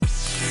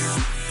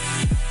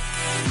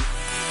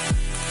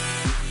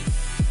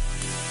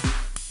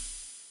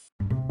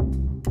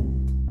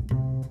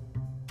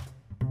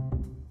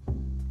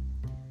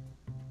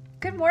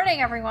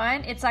morning,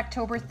 everyone. It's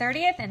October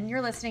 30th, and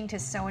you're listening to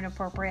So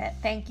Inappropriate.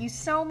 Thank you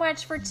so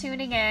much for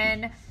tuning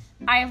in.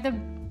 I have the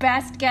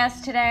best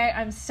guest today.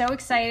 I'm so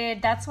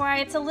excited. That's why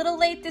it's a little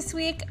late this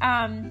week.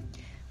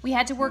 We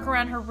had to work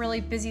around her really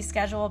busy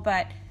schedule,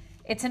 but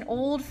it's an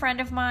old friend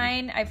of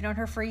mine. I've known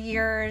her for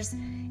years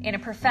in a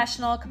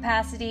professional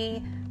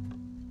capacity,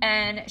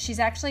 and she's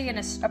actually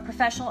a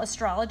professional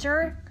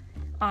astrologer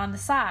on the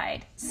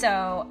side.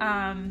 So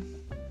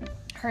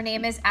her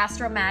name is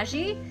Astro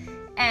Maggi.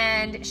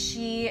 And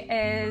she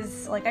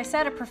is, like I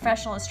said, a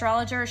professional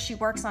astrologer. She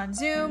works on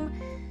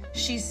Zoom.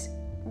 She's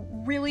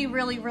really,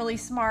 really, really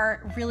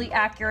smart, really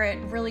accurate,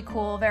 really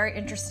cool, very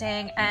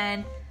interesting.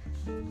 And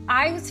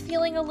I was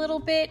feeling a little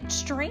bit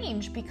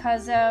strange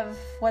because of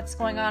what's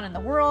going on in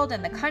the world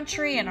and the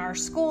country and our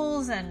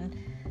schools and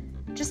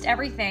just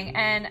everything.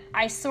 And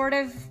I sort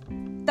of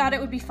thought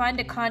it would be fun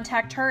to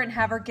contact her and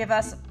have her give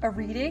us a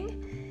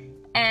reading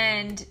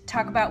and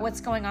talk about what's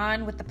going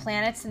on with the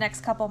planets the next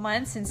couple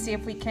months and see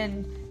if we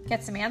can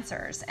get some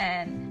answers.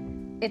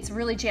 And it's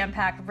really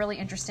jam-packed, really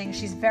interesting.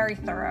 She's very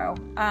thorough.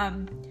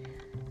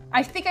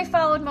 I think I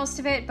followed most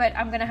of it, but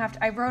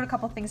I wrote a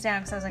couple things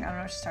down because I was like, I don't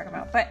know what she's talking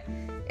about, but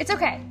it's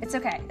okay. It's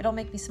okay. It'll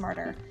make me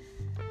smarter.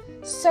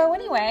 So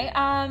anyway,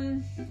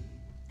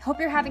 hope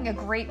you're having a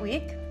great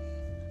week.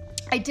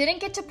 I didn't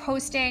get to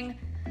posting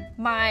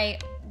my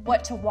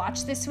what to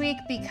watch this week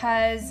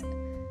because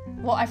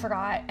I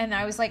forgot, and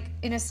I was like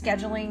in a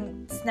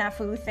scheduling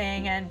snafu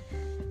thing, and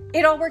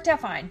it all worked out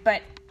fine.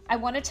 But I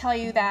want to tell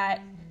you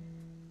that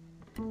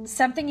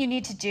something you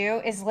need to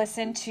do is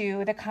listen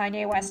to the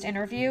Kanye West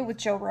interview with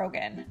Joe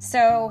Rogan.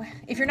 So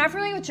if you're not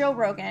familiar with Joe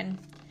Rogan,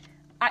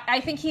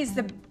 I think he's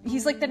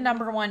like the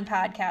number one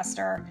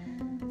podcaster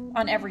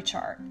on every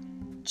chart.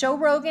 Joe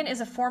Rogan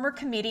is a former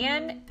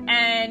comedian,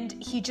 and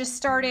he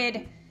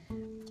started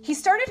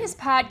his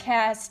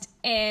podcast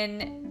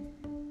in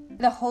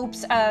the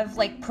hopes of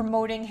like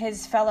promoting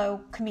his fellow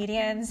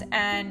comedians,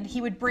 and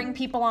he would bring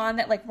people on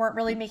that like weren't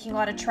really making a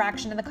lot of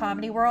traction in the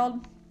comedy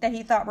world that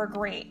he thought were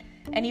great,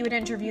 and he would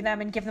interview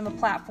them and give them a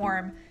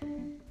platform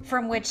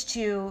from which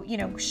to,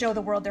 show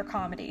the world their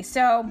comedy.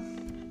 So,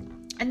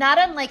 and not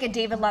unlike a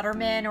David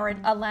Letterman or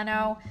a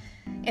Leno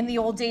in the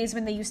old days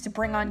when they used to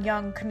bring on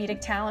young comedic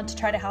talent to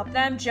try to help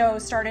them, Joe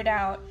started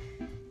out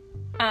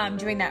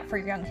doing that for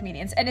young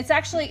comedians. And it's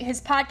actually, his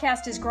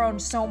podcast has grown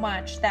so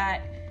much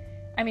that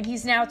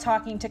he's now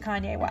talking to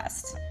Kanye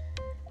West,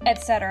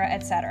 et cetera, et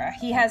cetera.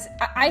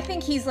 I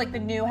think he's like the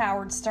new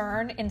Howard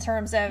Stern in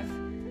terms of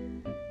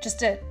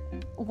just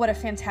what a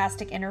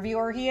fantastic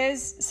interviewer he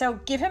is. So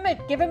give him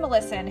a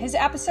listen. His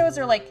episodes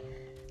are like,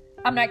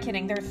 I'm not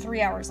kidding, they're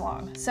 3 hours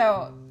long.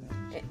 So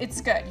it's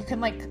good. You can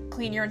like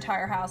clean your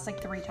entire house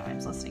like 3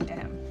 times listening to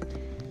him.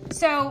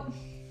 So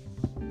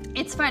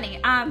it's funny.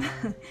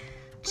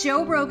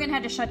 Joe Rogan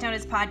had to shut down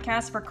his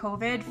podcast for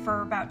COVID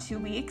for about 2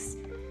 weeks.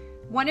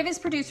 One of his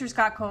producers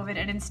got COVID,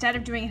 and instead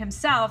of doing it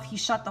himself, he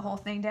shut the whole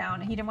thing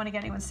down. He didn't want to get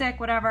anyone sick,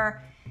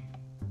 whatever.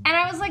 And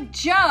I was like,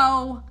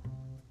 Joe,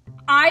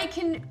 I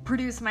can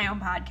produce my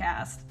own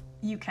podcast.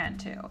 You can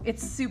too.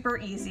 It's super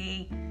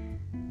easy.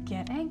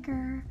 Get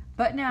Anchor.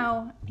 But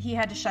no, he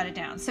had to shut it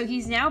down. So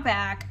he's now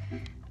back.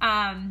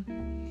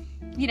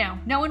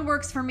 No one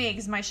works for me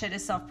because my shit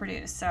is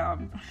self-produced. So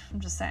I'm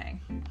just saying.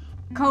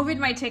 COVID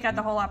might take out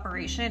the whole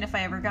operation if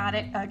I ever got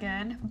it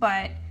again.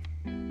 But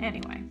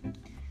anyway.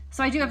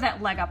 So I do have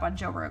that leg up on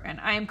Joe Rogan.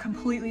 I am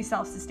completely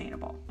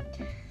self-sustainable.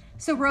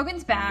 So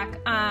Rogan's back.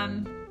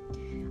 I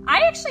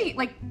actually,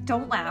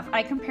 don't laugh.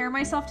 I compare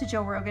myself to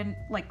Joe Rogan,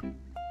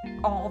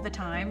 all the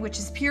time, which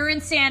is pure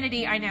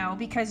insanity, I know,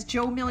 because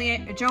Joe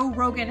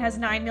Rogan has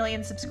 9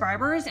 million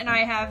subscribers, and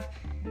I have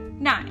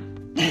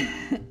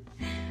 9.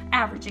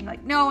 Averaging,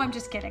 no, I'm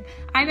just kidding.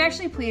 I'm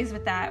actually pleased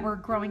with that. We're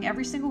growing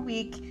every single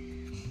week.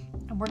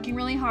 I'm working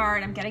really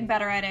hard. I'm getting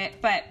better at it,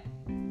 but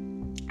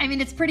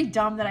it's pretty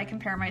dumb that I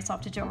compare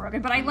myself to Joe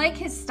Rogan, but I like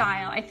his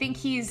style. I think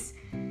he's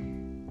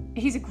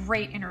a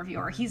great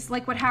interviewer. He's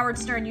like what Howard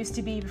Stern used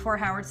to be before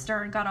Howard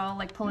Stern got all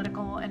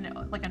political and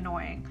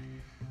annoying.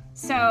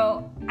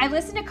 So I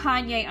listened to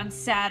Kanye on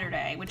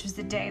Saturday, which is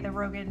the day the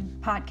Rogan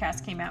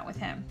podcast came out with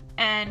him.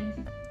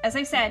 And as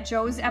I said,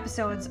 Joe's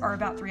episodes are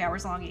about 3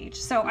 hours long each.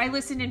 So I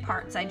listened in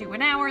parts. I do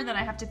an hour, then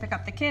I have to pick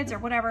up the kids or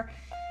whatever.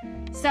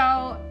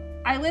 So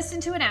I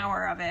listened to an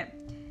hour of it.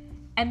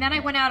 And then I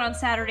went out on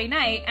Saturday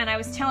night and I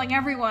was telling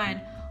everyone,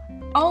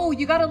 oh,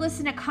 you got to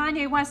listen to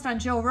Kanye West on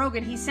Joe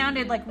Rogan. He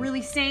sounded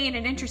really sane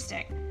and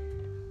interesting.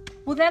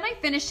 Well, then I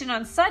finished it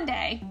on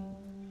Sunday,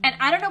 and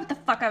I don't know what the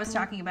fuck I was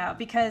talking about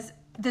because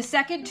the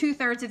second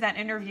 2/3 of that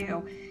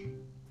interview,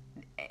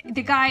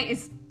 the guy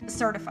is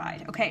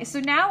certified. Okay. So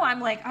now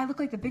I'm I look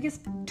like the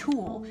biggest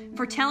tool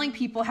for telling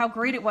people how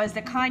great it was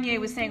that Kanye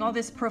was saying all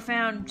this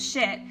profound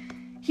shit.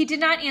 He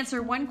did not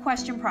answer one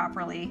question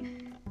properly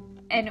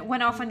and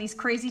went off on these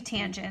crazy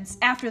tangents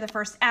after the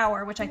first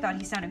hour, which I thought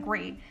he sounded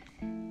great.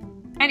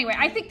 Anyway,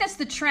 I think that's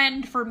the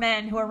trend for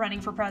men who are running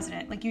for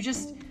president. You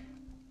just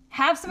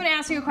have someone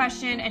ask you a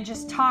question and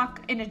just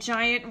talk in a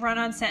giant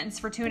run-on sentence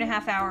for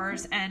 2.5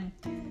 hours, and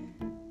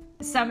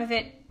some of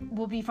it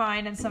will be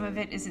fine and some of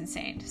it is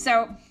insane.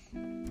 So,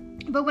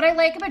 but what I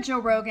like about Joe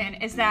Rogan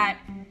is that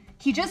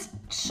he just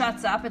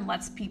shuts up and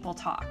lets people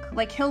talk.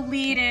 Like, he'll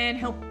lead in,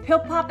 he'll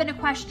pop in a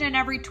question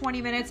every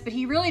 20 minutes, but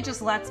he really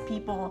just lets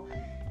people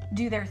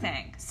do their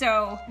thing.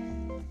 So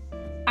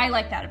I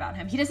like that about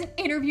him. He doesn't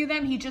interview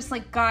them. He just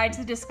like guides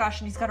the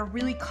discussion. He's got a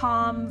really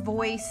calm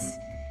voice.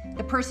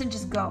 The person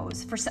just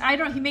goes. I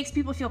don't know, he makes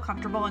people feel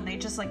comfortable and they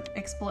just like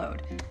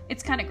explode.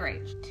 It's kind of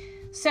great.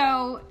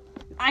 So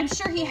I'm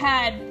sure he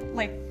had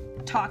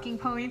like talking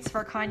points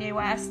for Kanye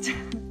West.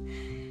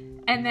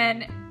 And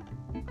then,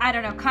 I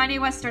don't know,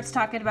 Kanye West starts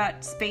talking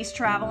about space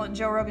travel and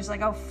Joe Rogan's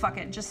like, oh, fuck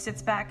it, just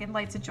sits back and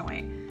lights a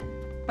joint.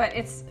 But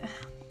it's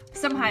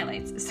some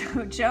highlights.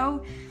 So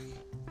Joe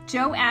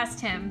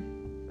asked him,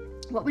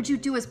 what would you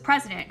do as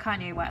president,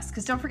 Kanye West?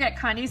 Because don't forget,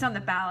 Kanye's on the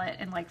ballot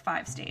in like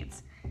 5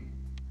 states.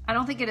 I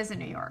don't think it is in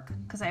New York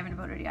because I haven't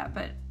voted yet,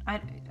 but I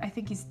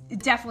think he's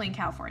definitely in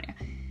California.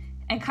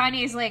 And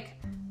Kanye's like,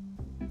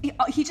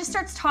 he just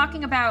starts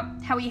talking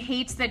about how he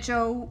hates that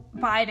Joe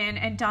Biden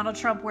and Donald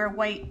Trump wear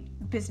white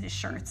business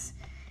shirts.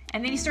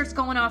 And then he starts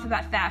going off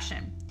about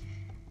fashion.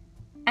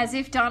 As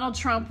if Donald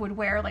Trump would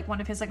wear like one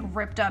of his like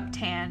ripped up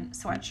tan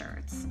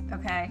sweatshirts,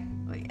 okay?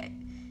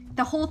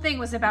 The whole thing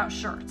was about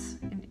shirts.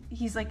 And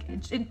he's like,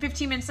 and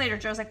 15 minutes later,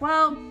 Joe's like,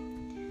 well,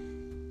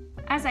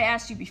 as I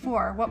asked you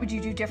before, what would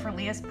you do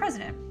differently as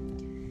president?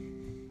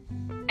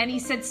 And he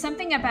said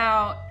something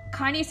about,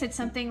 Kanye said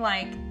something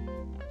like,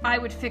 I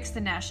would fix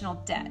the national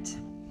debt.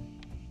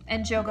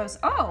 And Joe goes,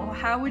 oh,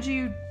 how would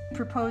you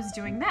propose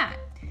doing that?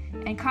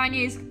 And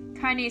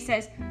Kanye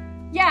says,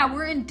 yeah,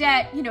 we're in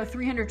debt,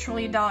 $300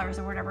 trillion or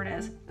whatever it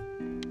is.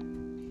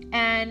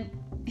 And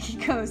he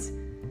goes,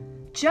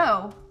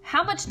 Joe,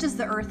 how much does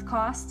the earth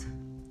cost?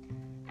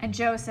 And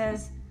Joe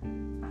says,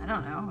 I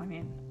don't know. I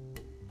mean,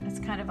 that's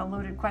kind of a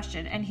loaded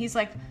question. And he's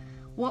like,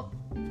 well,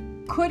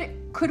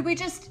 could we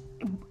just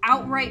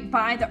outright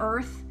buy the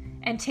earth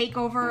and take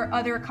over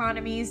other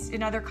economies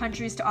in other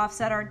countries to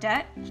offset our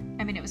debt?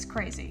 I mean, it was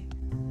crazy.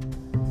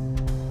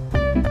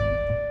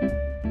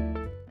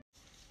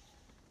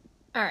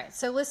 All right,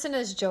 so listen to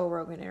this Joe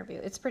Rogan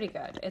interview. It's pretty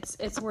good.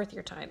 It's worth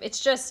your time. Maybe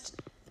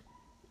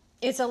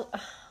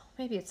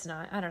it's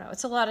not. I don't know.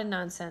 It's a lot of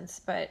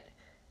nonsense, but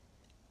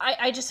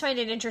I just find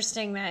it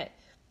interesting that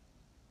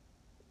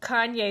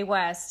Kanye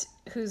West,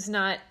 who's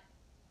not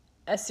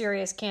a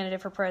serious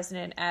candidate for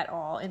president at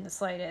all in the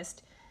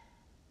slightest,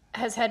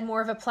 has had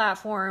more of a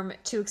platform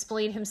to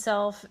explain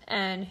himself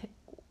and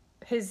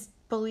his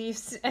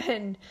beliefs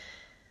and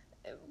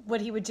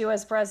what he would do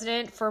as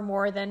president for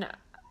more than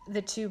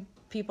the 2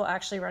 people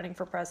actually running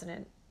for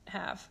president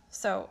have.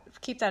 So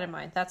keep that in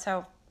mind. That's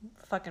how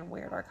fucking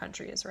weird our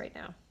country is right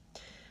now.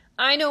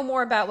 I know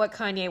more about what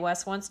Kanye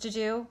West wants to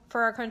do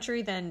for our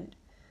country than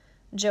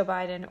Joe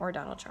Biden or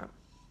Donald Trump.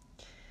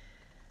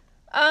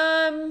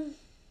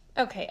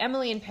 Okay,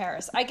 Emily in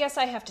Paris. I guess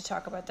I have to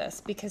talk about this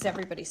because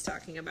everybody's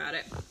talking about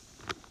it.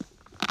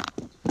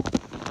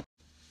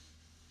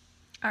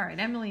 All right,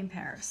 Emily in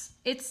Paris.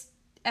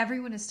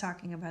 Everyone is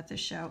talking about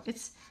this show.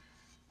 It's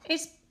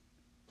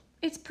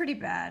pretty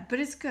bad, but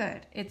it's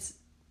good. It's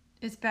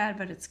bad,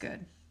 but it's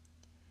good.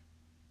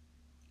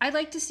 I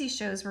like to see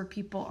shows where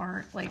people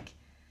aren't like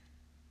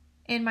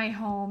in my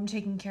home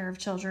taking care of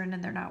children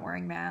and they're not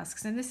wearing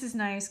masks. And this is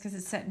nice because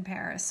it's set in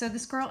Paris. So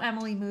this girl,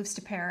 Emily, moves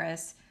to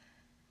Paris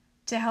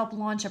to help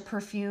launch a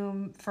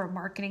perfume for a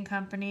marketing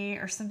company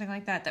or something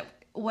like that.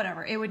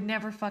 Whatever. It would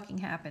never fucking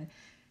happen.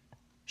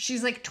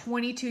 She's like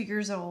 22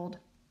 years old.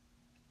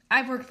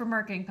 I've worked for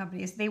marketing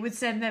companies. They would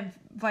send the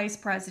vice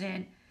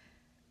president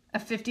a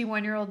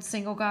 51-year-old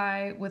single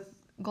guy with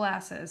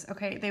glasses.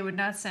 Okay, they would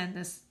not send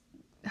this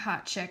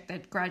hot chick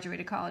that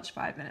graduated college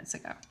 5 minutes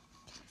ago.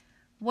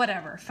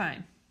 Whatever,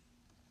 fine.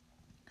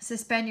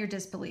 Suspend your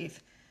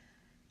disbelief.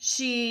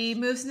 She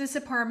moves in this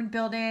apartment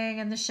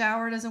building and the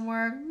shower doesn't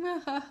work.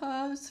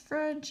 It's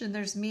French. And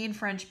there's mean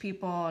French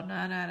people.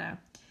 No.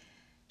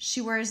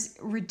 She wears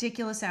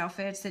ridiculous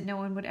outfits that no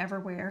one would ever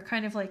wear.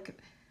 Kind of like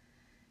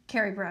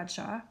Carrie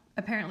Bradshaw.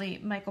 Apparently,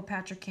 Michael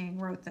Patrick King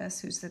wrote this,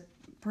 who's the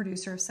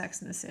producer of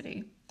Sex and the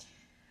City.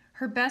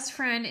 Her best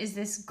friend is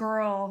this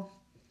girl,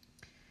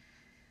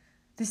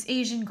 this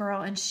Asian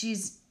girl, and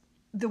she's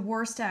the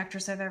worst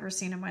actress I've ever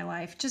seen in my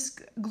life.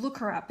 Just look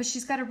her up. But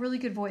she's got a really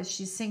good voice.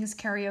 She sings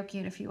karaoke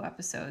in a few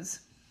episodes.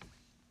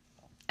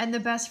 And the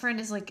best friend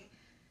is like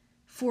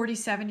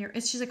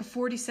she's like a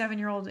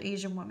 47-year-old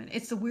Asian woman.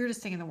 It's the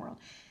weirdest thing in the world.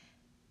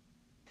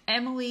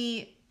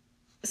 Emily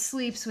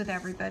sleeps with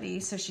everybody,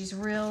 so she's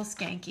real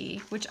skanky,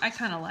 which I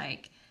kind of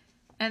like.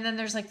 And then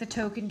there's like the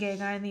token gay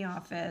guy in the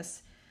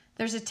office.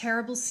 There's a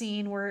terrible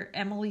scene where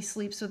Emily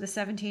sleeps with a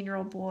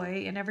 17-year-old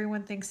boy and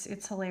everyone thinks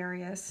it's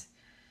hilarious.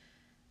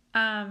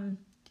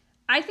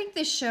 I think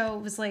this show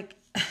was like,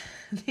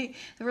 they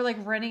were like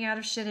running out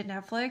of shit at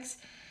Netflix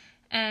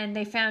and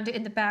they found it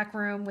in the back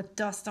room with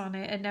dust on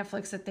it at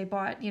Netflix that they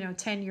bought,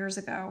 10 years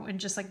ago and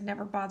just like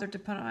never bothered to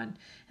put on.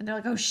 And they're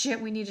like, oh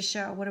shit, we need a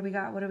show. What do we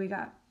got?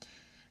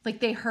 Like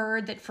they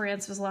heard that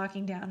France was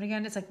locking down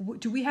again. It's like,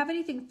 do we have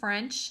anything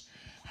French?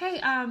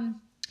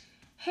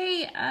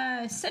 Hey,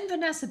 send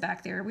Vanessa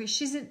back there.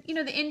 She's in,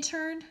 the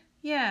intern.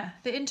 Yeah,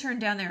 the intern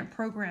down there in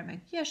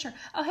programming. Yeah, sure.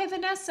 Oh, hey,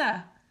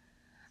 Vanessa.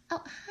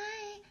 Oh,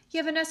 hi.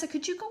 Yeah, Vanessa,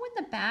 could you go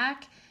in the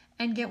back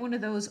and get one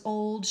of those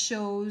old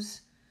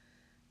shows,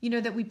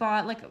 that we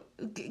bought? Like,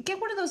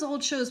 get one of those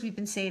old shows we've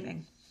been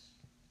saving.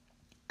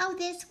 Oh,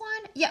 this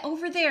one? Yeah,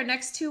 over there,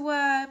 next to,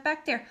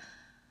 back there.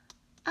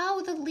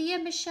 Oh, the Leah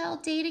Michelle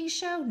dating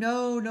show?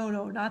 No,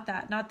 not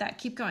that.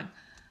 Keep going.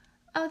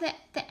 Oh,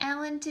 the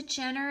Ellen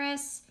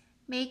DeGeneres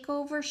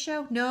makeover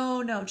show?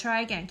 No,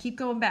 try again. Keep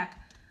going back.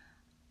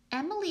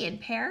 Emily in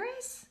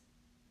Paris?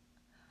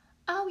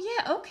 Oh,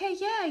 yeah, okay,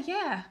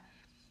 yeah.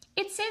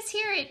 It says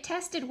here it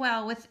tested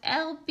well with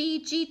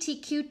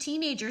LGBTQ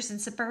teenagers in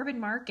suburban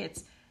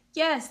markets.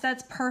 Yes,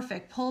 that's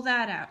perfect. Pull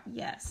that out.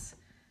 Yes.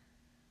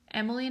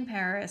 Emily in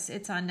Paris.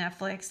 It's on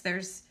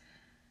Netflix.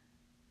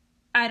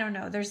 I don't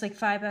know. There's like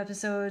 5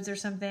 episodes or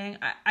something.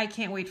 I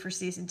can't wait for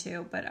season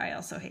 2, but I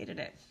also hated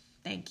it.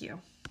 Thank you.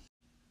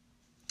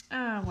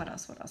 What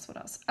else?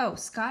 Oh,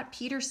 Scott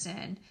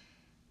Peterson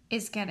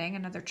is getting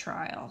another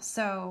trial.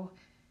 So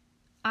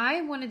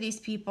I'm one of these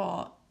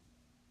people,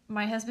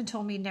 my husband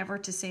told me never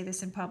to say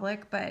this in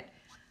public, but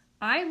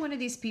I'm one of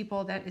these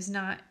people that is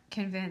not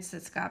convinced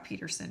that Scott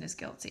Peterson is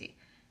guilty.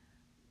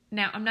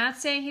 Now, I'm not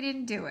saying he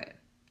didn't do it,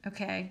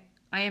 okay?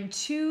 I am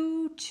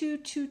too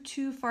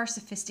far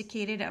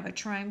sophisticated of a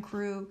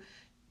true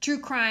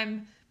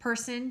crime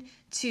person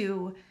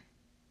to,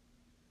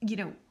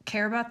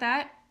 care about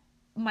that.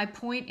 My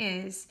point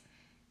is,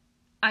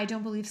 I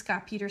don't believe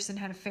Scott Peterson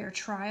had a fair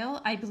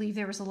trial. I believe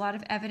there was a lot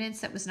of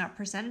evidence that was not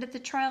presented at the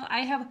trial.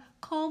 I have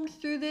combed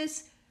through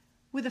this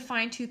with a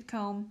fine-tooth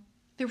comb.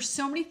 There were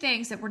so many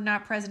things that were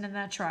not present in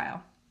that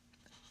trial.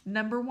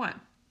 Number 1,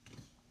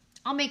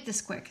 I'll make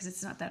this quick because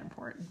it's not that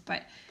important,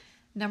 but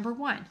number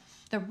 1,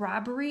 the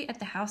robbery at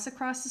the house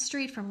across the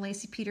street from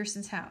Laci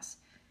Peterson's house.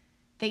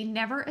 They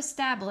never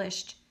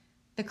established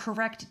the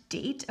correct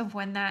date of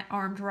when that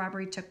armed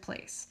robbery took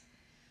place.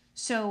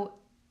 So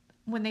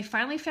when they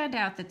finally found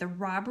out that the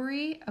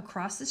robbery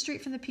across the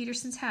street from the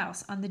Petersons'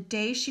 house on the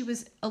day she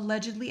was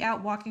allegedly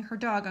out walking her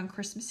dog on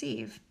Christmas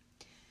Eve,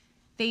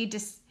 they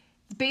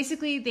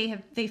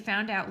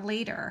found out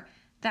later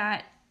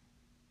that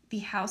the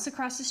house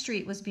across the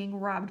street was being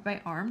robbed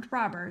by armed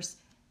robbers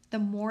the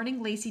morning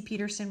Laci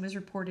Peterson was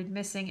reported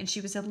missing, and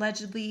she was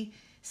allegedly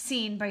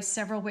seen by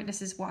several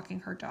witnesses walking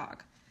her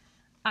dog.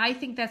 I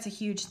think that's a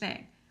huge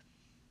thing.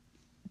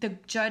 The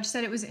judge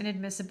said it was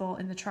inadmissible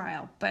in the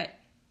trial, but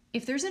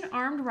if there's an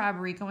armed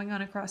robbery going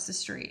on across the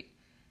street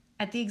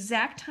at the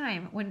exact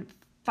time when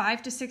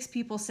 5 to 6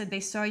 people said they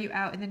saw you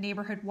out in the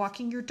neighborhood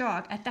walking your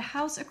dog at the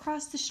house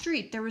across the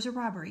street, there was a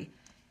robbery.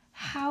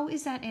 How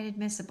is that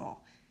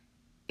inadmissible?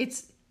 To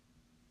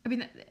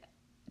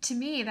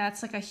me,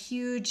 that's like a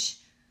huge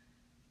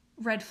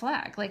red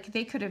flag. Like,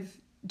 they could have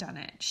done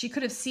it. She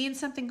could have seen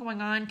something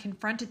going on,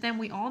 confronted them.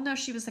 We all know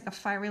she was like a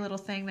fiery little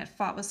thing that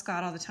fought with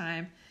Scott all the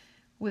time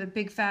with a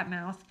big fat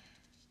mouth.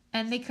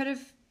 And they could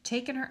have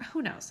taken her.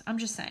 Who knows? I'm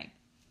just saying.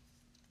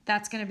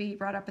 That's going to be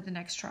brought up at the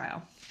next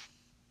trial.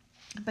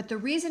 But the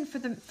reason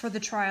for the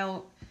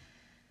trial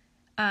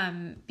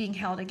being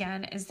held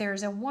again is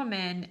there's a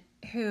woman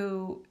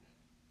who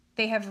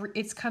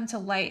it's come to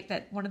light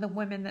that one of the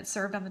women that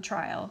served on the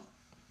trial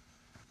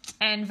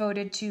and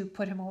voted to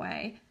put him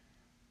away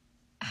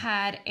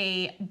had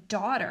a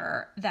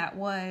daughter that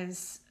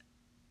was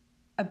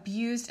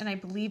abused and I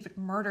believe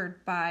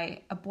murdered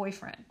by a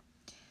boyfriend.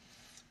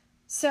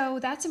 So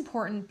that's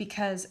important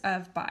because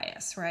of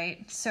bias,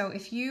 right? So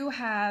if you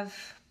have,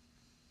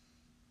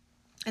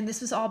 and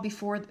this was all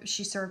before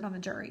she served on the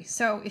jury.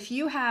 So if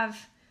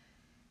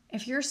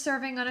you're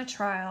serving on a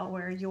trial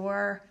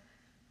where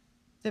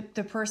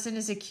the person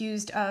is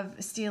accused of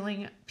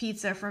stealing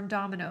pizza from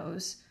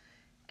Domino's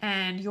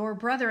and your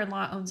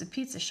brother-in-law owns a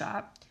pizza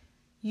shop,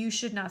 you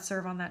should not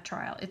serve on that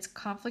trial. It's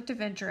conflict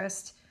of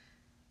interest.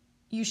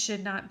 You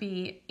should not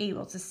be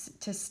able to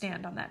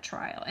stand on that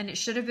trial. And it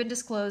should have been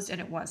disclosed,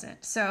 and it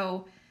wasn't.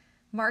 So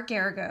Mark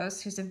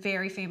Geragos, who's a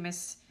very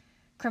famous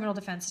criminal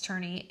defense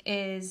attorney,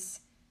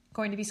 is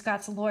going to be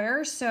Scott's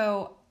lawyer.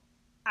 So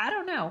I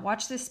don't know.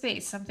 Watch this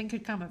space. Something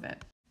could come of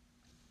it.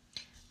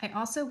 I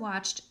also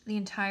watched the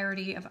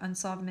entirety of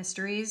Unsolved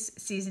Mysteries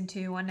Season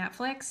 2 on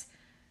Netflix.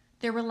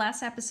 There were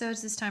less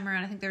episodes this time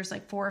around. I think there was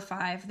like 4 or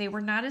 5. They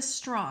were not as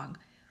strong.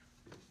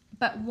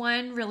 But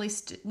one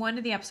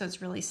of the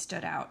episodes really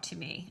stood out to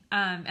me.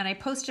 And I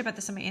posted about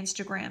this on my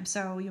Instagram,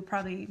 so you'll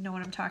probably know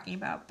what I'm talking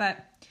about.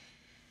 But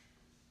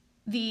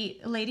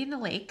the Lady in the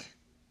Lake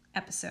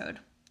episode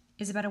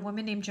is about a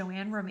woman named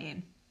Joanne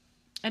Romaine.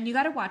 And you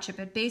got to watch it,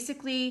 but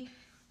basically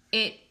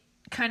it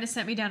kind of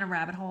sent me down a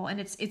rabbit hole, and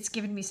it's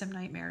given me some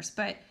nightmares.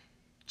 But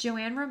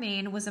Joanne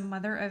Romaine was a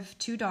mother of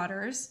 2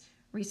 daughters,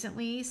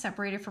 recently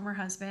separated from her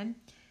husband.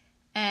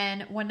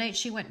 And one night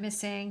she went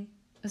missing.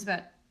 It was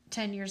about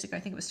 10 years ago. I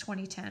think it was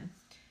 2010.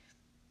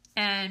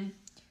 And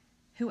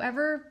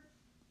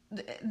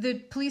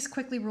the police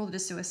quickly ruled it a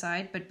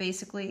suicide, but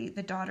basically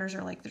the daughters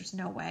are like, there's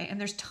no way. And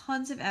there's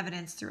tons of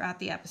evidence throughout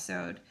the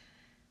episode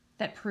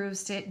that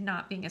proves to it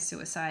not being a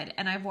suicide.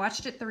 And I've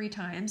watched it 3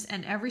 times,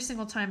 and every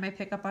single time I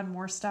pick up on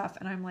more stuff,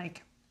 and I'm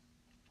like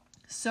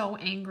so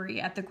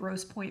angry at the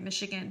Grosse Pointe,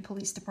 Michigan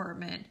Police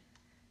Department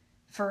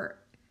for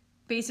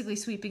basically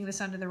sweeping this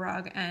under the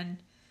rug and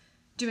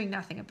doing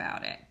nothing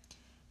about it.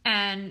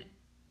 And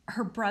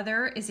her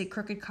brother is a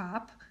crooked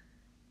cop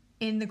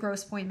in the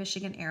Grosse Pointe,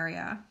 Michigan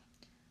area.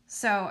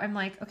 So I'm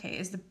like,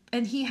 okay,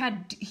 and he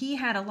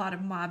had a lot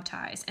of mob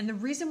ties. And the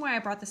reason why I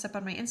brought this up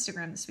on my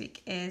Instagram this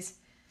week is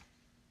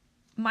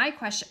my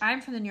question.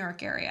 I'm from the New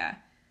York area,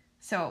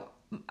 so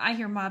I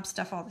hear mob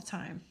stuff all the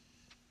time,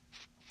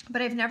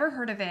 but I've never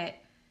heard of it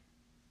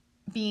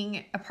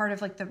being a part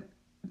of like the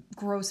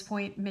Grosse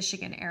Pointe,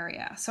 Michigan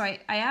area. So I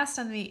asked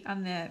on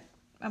my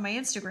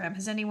Instagram,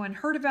 has anyone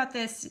heard about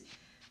this?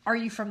 Are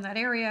you from that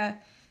area?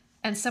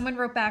 And someone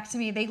wrote back to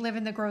me, they live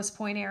in the Grosse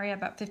Pointe area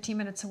about 15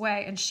 minutes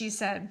away. And she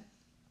said,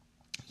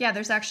 yeah,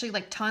 there's actually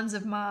like tons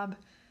of mob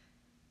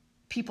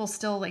people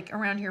still like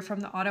around here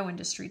from the auto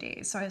industry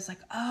days. So I was like,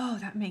 oh,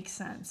 that makes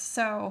sense.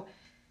 So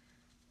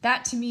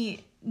that to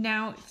me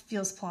now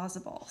feels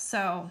plausible.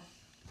 So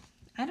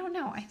I don't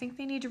know. I think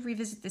they need to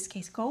revisit this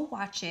case. Go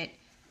watch it.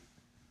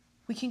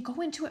 We can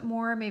go into it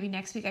more maybe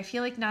next week. I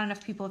feel like not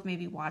enough people have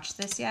maybe watched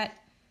this yet.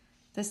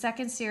 The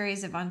second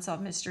series of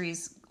Unsolved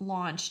Mysteries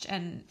launched,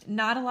 and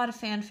not a lot of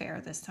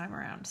fanfare this time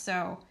around.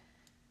 So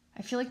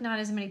I feel like not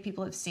as many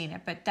people have seen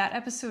it, but that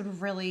episode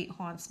really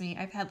haunts me.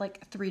 I've had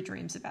like 3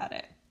 dreams about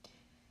it.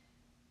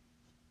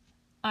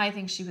 I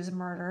think she was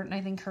murdered, and I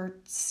think her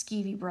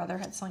skeevy brother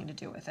had something to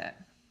do with it.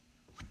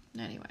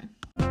 Anyway.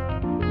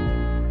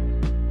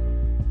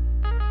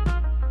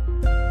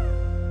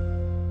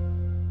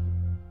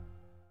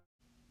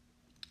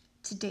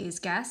 Today's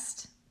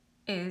guest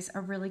is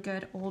a really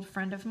good old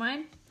friend of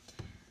mine.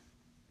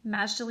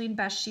 Majdaleen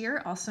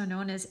Bashir, also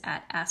known as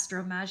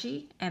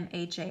 @AstroMaji,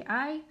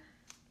 M-A-J-I,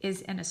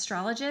 is an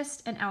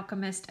astrologist, an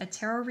alchemist, a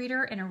tarot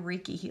reader, and a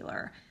Reiki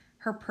healer.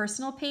 Her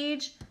personal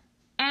page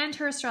and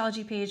her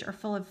astrology page are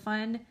full of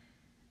fun,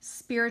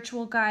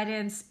 spiritual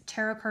guidance,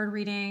 tarot card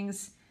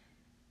readings,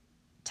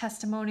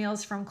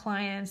 testimonials from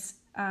clients.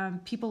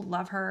 People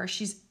love her.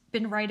 She's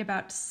been right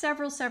about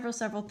several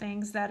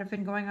things that have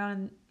been going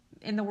on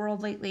in the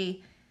world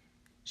lately.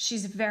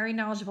 She's very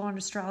knowledgeable on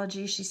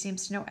astrology. She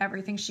seems to know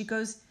everything. She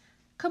goes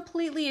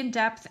completely in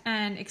depth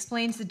and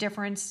explains the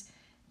difference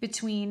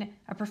between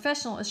a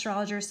professional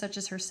astrologer such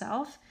as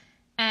herself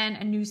and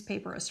a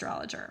newspaper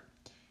astrologer.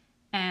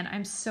 And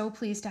I'm so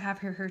pleased to have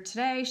her here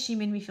today. She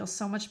made me feel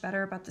so much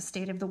better about the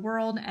state of the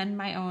world and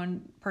my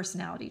own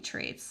personality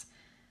traits.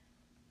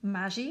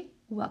 Maji,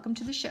 welcome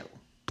to the show.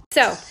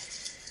 So,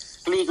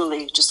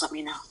 legally, just let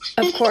me know.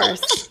 Of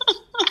course.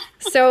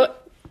 So,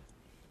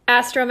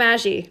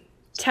 AstroMaji,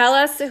 tell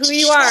us who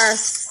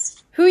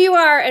you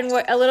are, and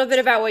a little bit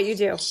about what you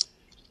do.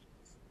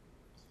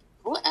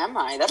 Who am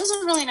I? That is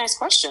a really nice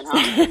question,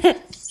 huh?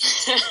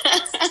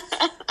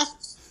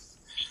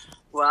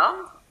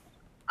 Well,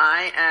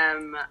 I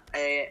am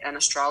an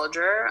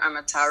astrologer. I'm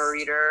a tarot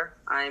reader.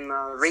 I'm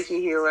a Reiki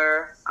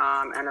healer,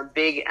 and a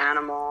big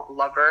animal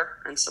lover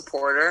and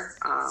supporter.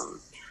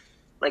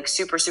 Like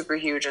super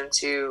huge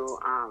into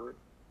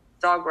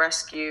dog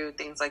rescue,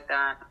 things like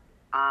that.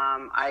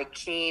 I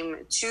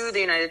came to the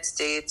United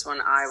States when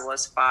I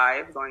was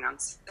 5, going on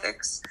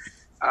 6,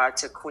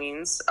 to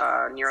Queens,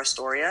 near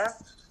Astoria,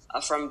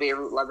 from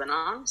Beirut,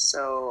 Lebanon.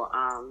 So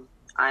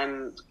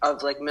I'm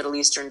of like Middle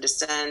Eastern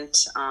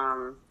descent,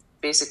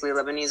 basically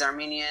Lebanese,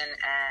 Armenian,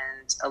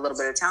 and a little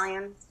bit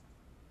Italian.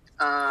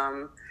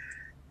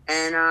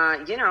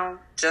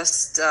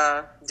 Just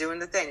doing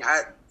the thing.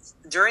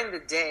 During the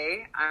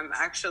day, I'm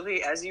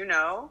actually, as you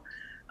know,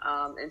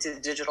 into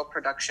digital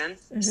production.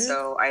 Mm-hmm.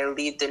 So I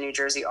lead the New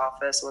Jersey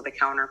office with a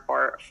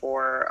counterpart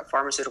for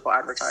pharmaceutical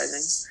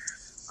advertising.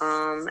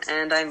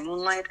 And I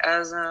moonlight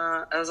as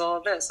all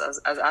of this, as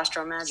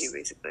AstroMaji,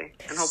 basically.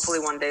 And hopefully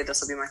one day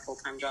this will be my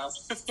full-time job.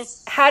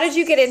 How did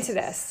you get into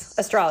this,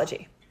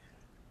 astrology?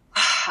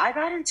 I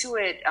got into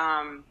it,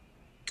 it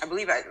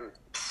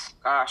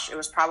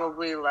was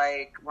probably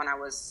like when I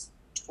was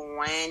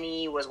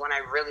 20 was when I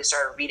really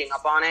started reading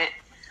up on it.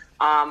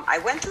 I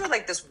went through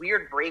like this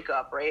weird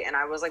breakup, right? And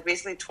I was like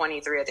basically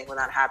 23, I think, when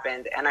that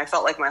happened. And I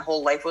felt like my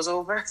whole life was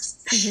over.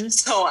 Mm-hmm.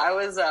 So I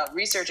was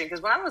researching,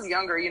 because when I was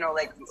younger,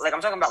 like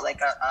I'm talking about like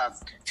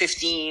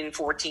 15,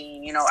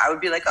 14, I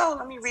would be like, oh,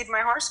 let me read my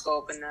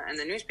horoscope in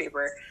the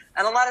newspaper.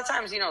 And a lot of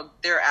times,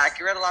 they're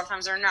accurate. A lot of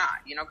times they're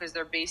not, because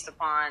they're based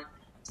upon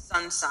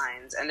sun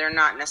signs, and they're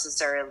not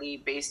necessarily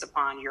based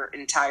upon your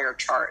entire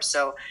chart.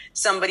 So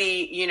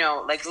somebody,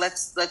 like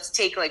let's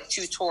take like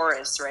 2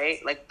 Taurus,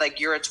 right? Like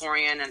you're a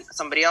Taurian and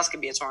somebody else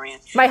could be a Taurian.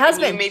 My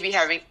husband. And you may be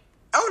having,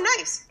 oh,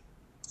 nice.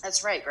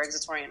 That's right. Greg's a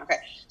Taurian. Okay.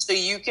 So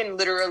you can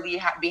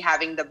literally be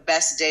having the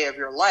best day of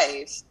your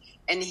life,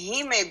 and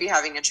he may be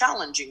having a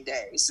challenging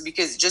day. So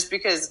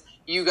because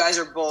you guys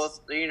are both,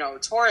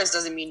 Taurus,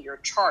 doesn't mean your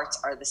charts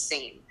are the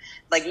same.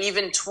 Like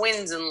even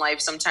twins in life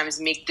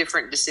sometimes make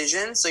different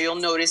decisions. So you'll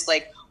notice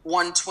like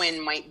one twin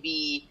might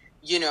be,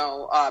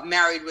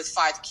 married with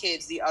 5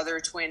 kids. The other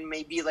twin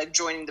may be like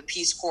joining the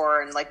Peace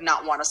Corps and like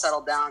not want to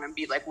settle down and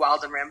be like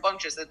wild and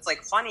rambunctious. It's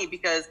like funny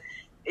because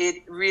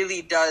it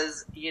really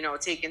does,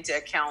 take into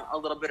account a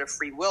little bit of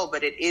free will,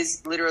 but it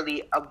is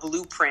literally a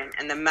blueprint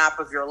and the map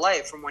of your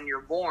life from when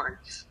you're born.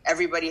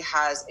 Everybody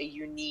has a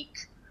unique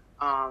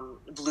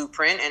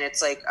blueprint, and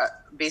it's like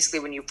basically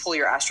when you pull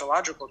your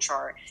astrological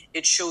chart,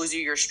 it shows you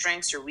your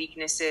strengths, your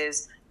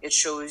weaknesses. It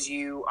shows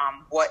you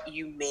what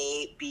you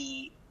may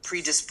be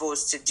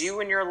predisposed to do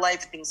in your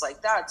life, things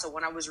like that. So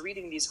when I was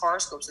reading these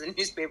horoscopes in the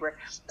newspaper,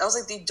 I was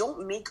like, they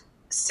don't make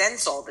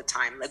sense all the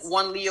time. Like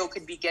one Leo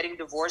could be getting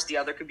divorced, the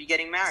other could be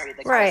getting married.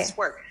 Like, how does this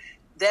work?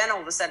 Then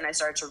all of a sudden I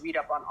started to read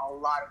up on a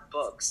lot of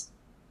books.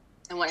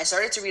 And when I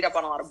started to read up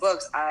on a lot of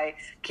books, I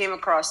came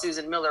across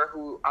Susan Miller,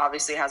 who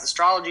obviously has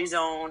Astrology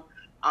Zone.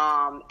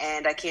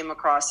 And I came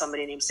across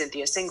somebody named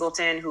Cynthia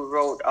Singleton, who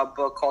wrote a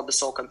book called The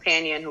Soul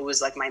Companion, who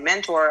was like my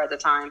mentor at the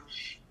time.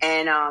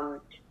 And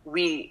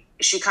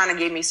she kind of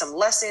gave me some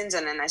lessons,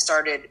 and then I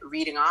started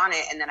reading on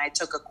it. And then I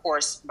took a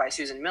course by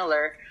Susan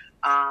Miller,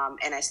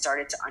 and I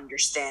started to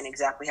understand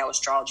exactly how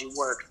astrology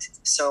worked.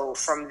 So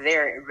from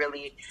there, it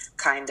really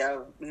kind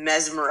of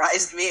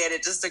mesmerized me, and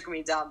it just took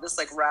me down this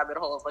like rabbit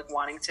hole of like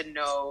wanting to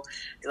know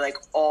like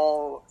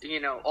all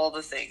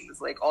the things,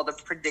 like all the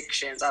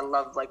predictions. I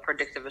love like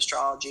predictive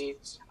astrology.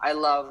 I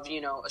love,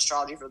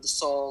 astrology for the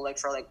soul, like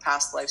for like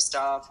past life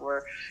stuff,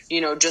 or,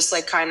 just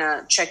like kind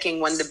of checking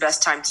when the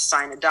best time to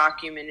sign a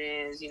document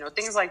is,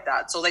 things like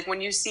that. So like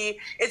when you see,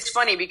 it's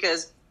funny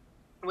because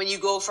when you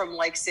go from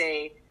like,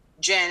 say,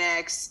 Gen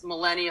X,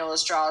 millennial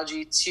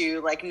astrology to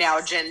like now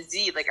Gen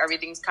Z, like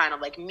everything's kind of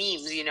like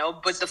memes,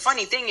 but the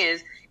funny thing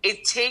is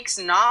it takes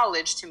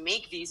knowledge to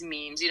make these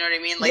memes, you know what I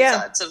mean?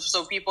 Like,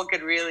 so people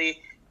could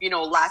really,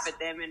 laugh at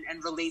them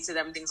and relate to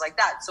them, things like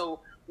that. So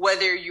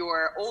whether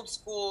you're old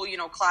school,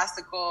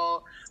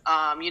 classical,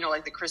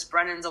 like the Chris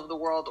Brennans of the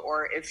world,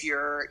 or if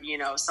you're,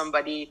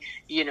 somebody,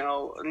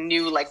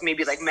 new, like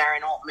maybe like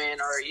Marion Altman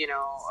or,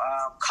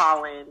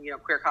 Colin,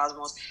 Queer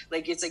Cosmos,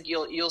 like it's like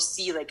you'll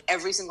see like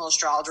every single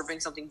astrologer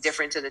brings something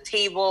different to the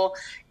table,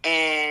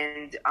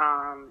 and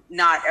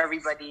not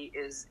everybody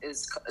is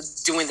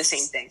doing the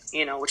same thing,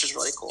 which is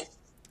really cool.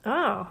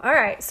 Oh, all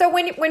right. So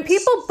when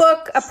people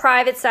book a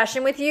private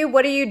session with you,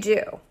 what do you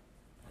do?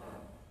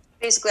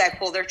 Basically, I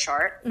pull their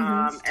chart,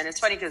 and it's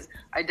funny because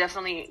I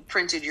definitely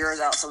printed yours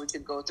out so we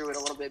could go through it a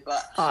little bit.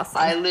 But awesome.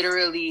 I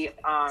literally,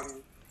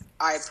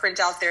 I print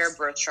out their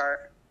birth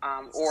chart,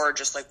 or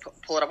just like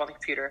pull it up on the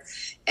computer,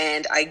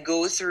 and I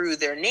go through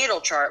their natal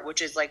chart,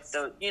 which is like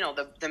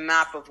the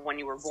map of when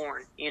you were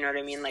born. You know what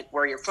I mean? Like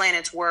where your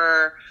planets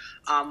were,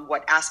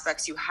 what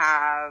aspects you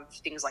have,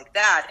 things like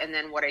that. And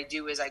then what I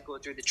do is I go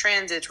through the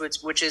transits,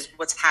 which is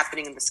what's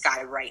happening in the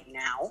sky right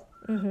now.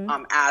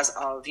 As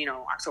of,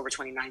 October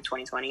 29,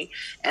 2020.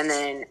 And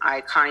then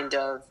I kind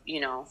of,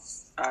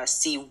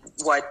 see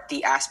what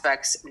the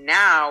aspects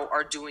now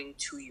are doing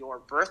to your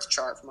birth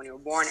chart from when you were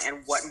born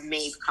and what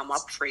may come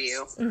up for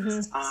you,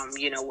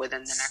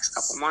 within the next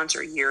couple months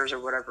or years or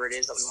whatever it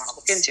is that we want to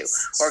look into.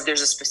 Or if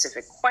there's a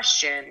specific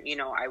question,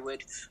 I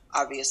would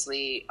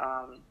obviously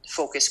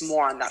focus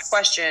more on that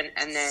question,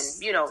 and then,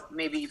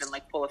 maybe even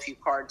like pull a few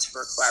cards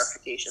for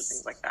clarification,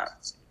 things like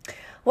that.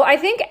 Well, I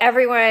think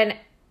everyone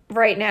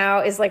right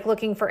now is like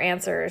looking for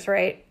answers,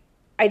 right?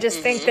 I just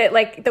think that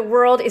like the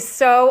world is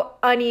so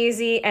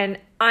uneasy, and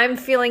I'm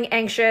feeling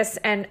anxious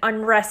and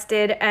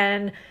unrested,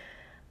 and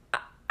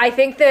I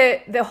think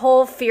that the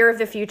whole fear of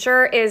the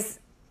future is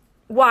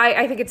why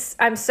I think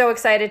I'm so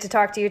excited to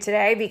talk to you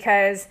today,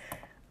 because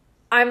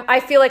I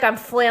feel like I'm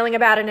flailing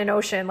about in an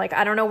ocean. Like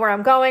I don't know where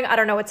I'm going, I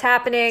don't know what's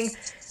happening.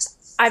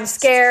 I'm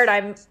scared.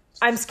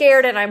 I'm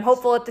scared and I'm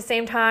hopeful at the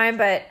same time,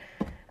 but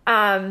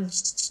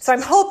so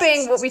I'm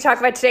hoping what we talk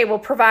about today will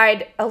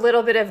provide a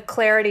little bit of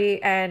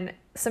clarity and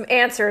some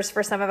answers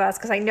for some of us,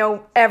 because I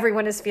know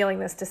everyone is feeling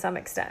this to some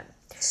extent.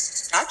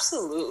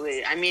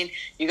 Absolutely. I mean,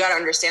 you got to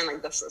understand,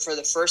 like for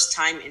the first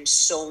time in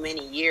so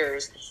many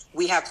years,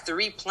 we have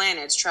 3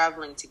 planets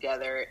traveling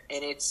together,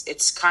 and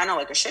it's kind of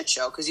like a shit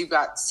show, because you've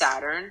got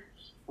Saturn,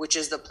 which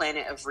is the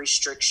planet of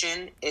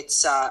restriction.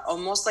 It's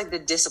almost like the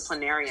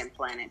disciplinarian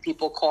planet.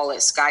 People call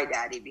it Sky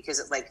Daddy because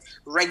it like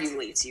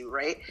regulates you,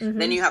 right?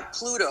 Then you have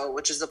Pluto,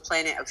 which is the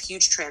planet of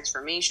huge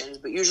transformations,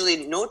 but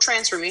usually no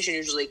transformation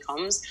usually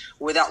comes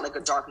without like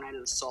a dark night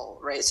of the soul,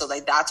 right? So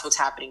like that's what's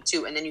happening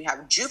too. And then you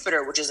have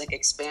Jupiter, which is like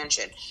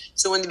expansion.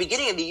 So in the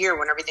beginning of the year,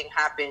 when everything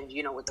happened,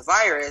 with the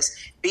virus,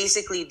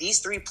 basically these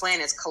 3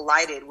 planets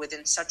collided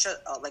within such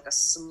a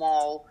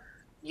small,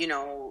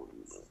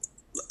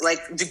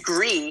 like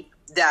degree,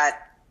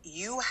 that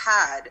you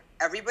had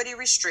everybody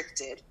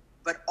restricted,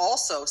 but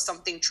also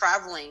something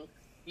traveling,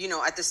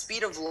 at the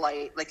speed of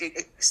light, like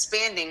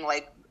expanding,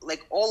 like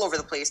all over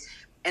the place.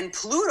 And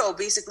Pluto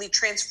basically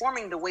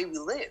transforming the way we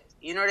live.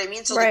 You know what I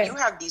mean? So right. Like you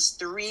have these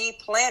 3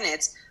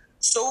 planets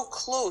so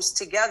close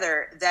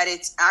together that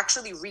it's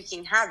actually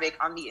wreaking havoc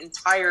on the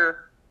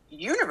entire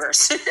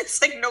universe.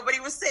 It's like nobody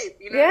was safe.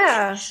 You know what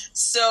I mean?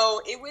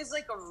 So it was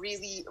like a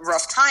really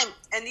rough time.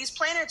 And these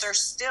planets are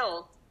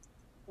still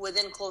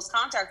within close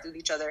contact with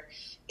each other.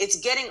 It's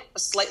getting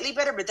slightly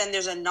better, but then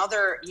there's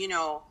another,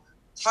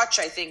 touch,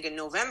 I think, in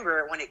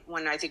November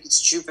when I think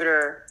it's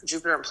Jupiter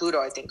and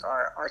Pluto, I think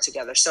are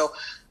together. So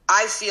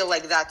I feel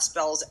like that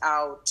spells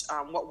out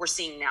what we're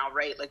seeing now,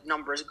 right? Like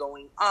numbers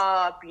going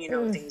up,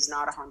 things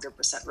not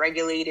 100%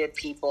 regulated,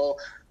 people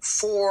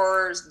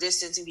forced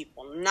distancing,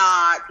 people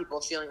not,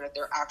 people feeling that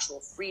their actual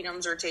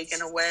freedoms are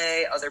taken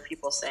away, other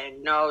people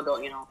saying, no,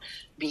 don't,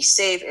 be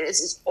safe.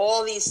 It's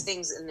all these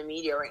things in the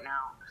media right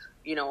now,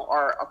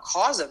 are a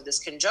cause of this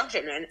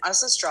conjunction. And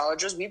us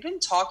astrologers, we've been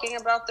talking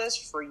about this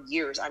for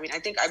years. I mean, I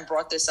think I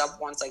brought this up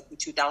once, like in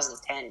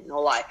 2010,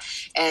 no lie.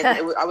 And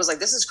I was like,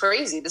 this is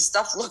crazy. This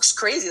stuff looks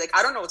crazy. Like,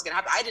 I don't know what's going to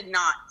happen. I did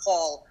not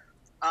call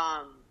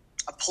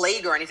a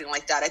plague or anything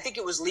like that. I think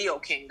it was Leo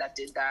King that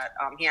did that.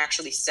 He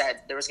actually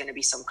said there was going to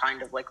be some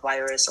kind of like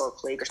virus or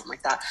plague or something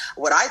like that.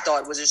 What I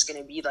thought was just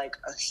going to be like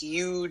a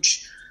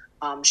huge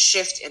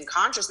shift in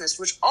consciousness,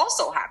 which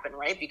also happened,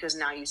 right? Because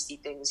now you see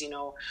things,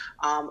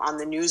 on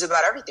the news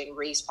about everything,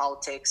 race,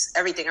 politics,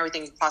 everything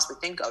you possibly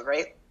think of,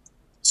 right?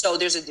 So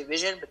there's a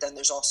division, but then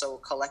there's also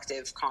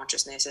collective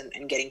consciousness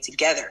and getting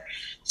together.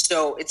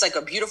 So it's like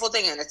a beautiful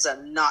thing, and it's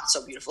a not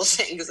so beautiful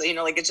thing. So,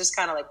 like it's just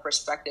kind of like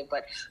perspective.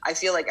 But I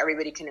feel like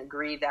everybody can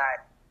agree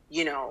that,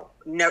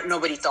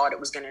 nobody thought it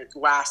was going to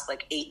last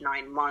like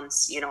 8-9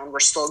 months, and we're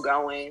still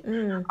going,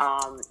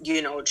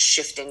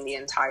 shifting the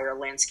entire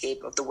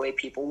landscape of the way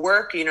people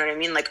work. You know what I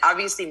mean? Like,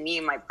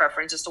 obviously my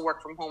preference is to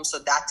work from home. So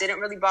that didn't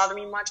really bother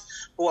me much.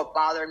 But what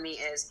bothered me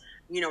is,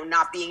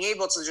 not being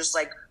able to just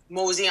like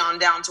mosey on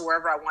down to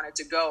wherever I wanted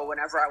to go,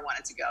 whenever I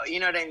wanted to go. You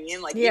know what I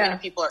mean? Like, even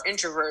if people are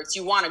introverts,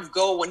 you want to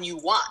go when you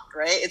want,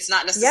 right? It's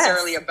not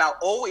necessarily about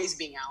always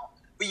being out.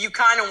 But you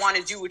kind of want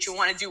to do what you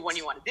want to do when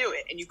you want to do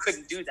it, and you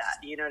couldn't do that.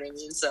 You know what I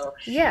mean? So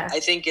I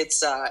think it's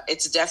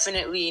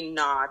definitely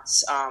not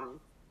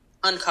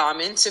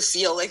uncommon to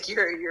feel like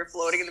you're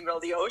floating in the middle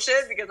of the ocean,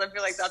 because I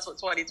feel like that's what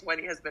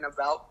 2020 has been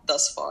about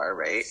thus far,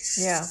 right?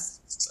 Yeah.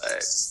 But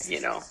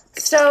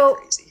it's so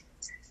crazy.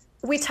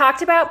 We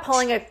talked about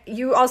pulling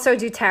you also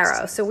do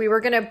tarot. So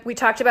we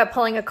talked about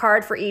pulling a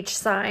card for each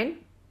sign.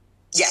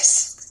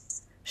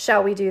 Yes.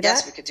 Shall we do that?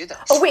 Yes, we could do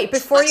that. Oh wait,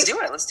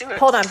 Let's do it.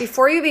 Hold on,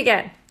 before you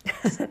begin.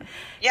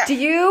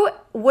 Yeah.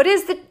 What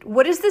is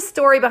the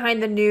story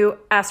behind the new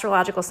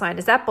astrological sign?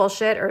 Is that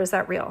bullshit or is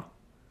that real?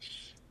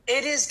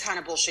 It is kind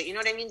of bullshit. You know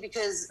what I mean?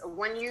 Because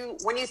when you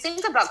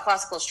think about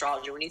classical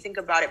astrology, when you think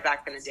about it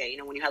back in the day,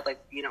 when you had like,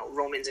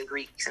 Romans and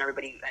Greeks and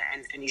everybody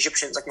and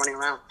Egyptians like running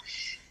around,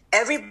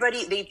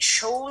 they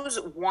chose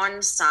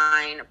one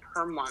sign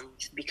per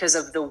month because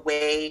of the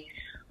way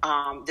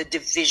the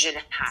division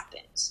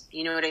happens.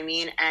 You know what I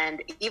mean?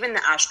 And even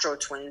the Astro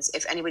Twins,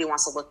 if anybody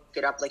wants to look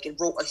it up, like it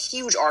wrote a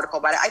huge article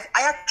about it.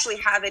 I actually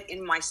have it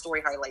in my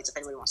story highlights if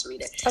anybody wants to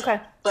read it. Okay.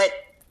 But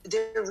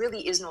there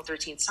really is no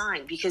 13th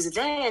sign, because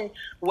then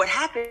what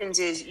happens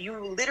is you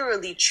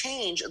literally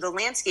change the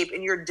landscape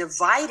and you're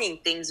dividing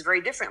things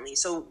very differently.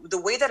 So the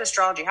way that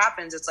astrology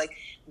happens, it's like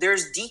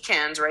there's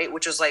decans, right?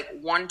 Which is like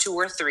 1, 2,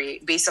 or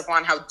 3 based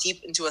upon how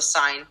deep into a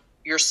sign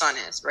your sun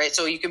is, right?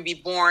 So you can be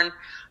born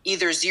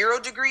either 0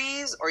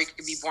 degrees or you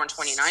could be born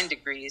 29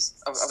 degrees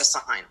of a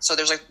sign. So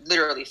there's like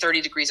literally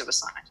 30 degrees of a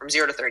sign from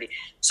 0 to 30.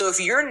 So if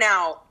you're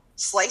now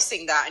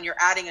slicing that and you're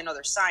adding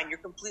another sign, you're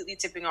completely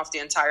tipping off the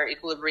entire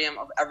equilibrium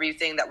of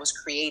everything that was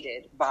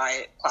created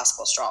by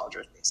classical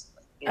astrologers,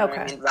 basically. You know what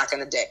I mean? Back in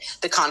the day,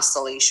 the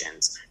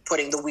constellations,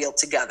 putting the wheel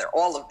together,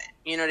 all of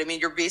it. You know what I mean?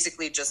 You're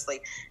basically just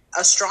like,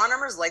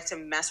 astronomers like to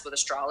mess with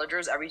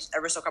astrologers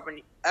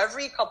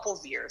every couple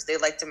of years. They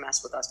like to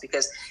mess with us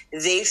because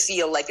they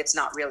feel like it's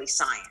not really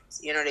science.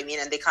 You know what I mean?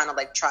 And they kind of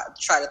like try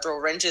to throw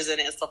wrenches in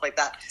it and stuff like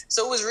that.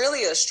 So it was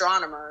really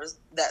astronomers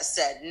that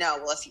said, no,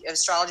 well, if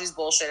astrology is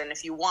bullshit, and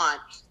if you want,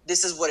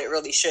 this is what it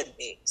really should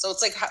be. So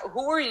it's like,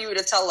 who are you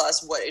to tell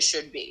us what it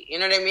should be? You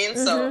know what I mean?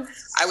 Mm-hmm. So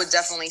I would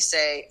definitely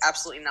say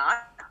absolutely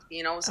not.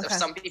 If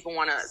some people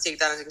want to take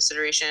that into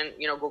consideration,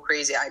 go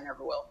crazy. I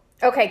never will.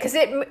 Okay, because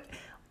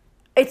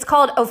it's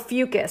called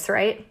Ophiuchus,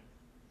 right?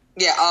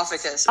 Yeah,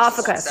 Ophiuchus.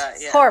 Ophiuchus.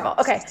 Yeah. Horrible.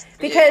 Okay,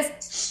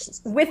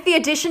 because with the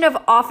addition of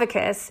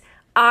Ophiuchus,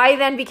 I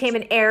then became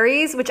an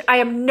Aries, which I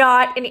am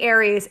not an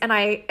Aries, and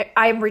I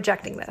am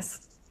rejecting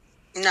this.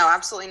 No,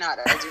 absolutely not.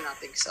 I do not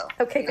think so.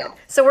 Okay, good.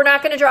 So we're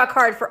not going to draw a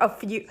card for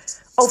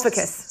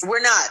Ophiuchus.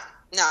 We're not.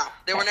 No,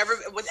 they were never.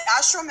 With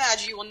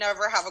Astromagy, you will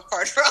never have a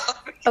card for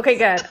Ophiuchus. Okay,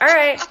 good. All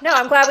right. No,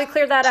 I'm glad we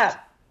cleared that up.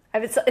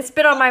 It's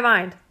been on my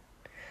mind.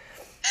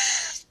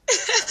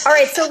 All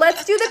right, so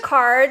let's do the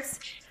cards.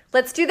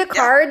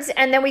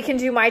 And then we can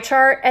do my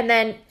chart, and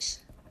then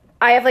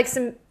I have like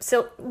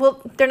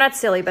they're not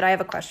silly, but I have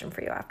a question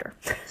for you after.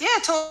 Yeah,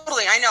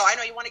 totally. I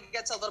know you want to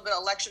get to a little bit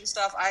of election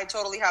stuff. I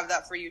totally have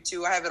that for you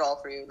too. I have it all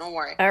for you. Don't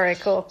worry. All right,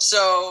 cool.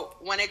 So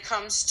when it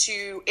comes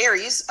to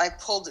Aries, I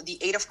pulled the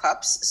 8 of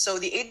Cups. So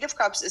the 8 of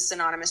Cups is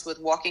synonymous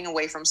with walking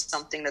away from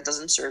something that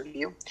doesn't serve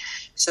you.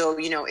 So,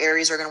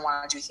 Aries are going to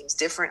want to do things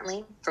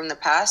differently from the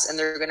past. And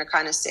they're going to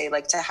kind of say,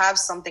 like, to have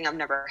something I've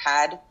never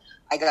had,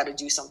 I got to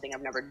do something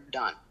I've never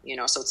done.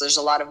 So there's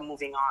a lot of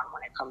moving on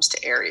when it comes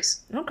to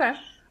Aries. Okay.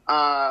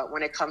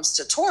 When it comes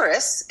to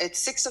Taurus, it's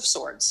Six of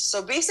Swords.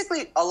 So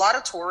basically, a lot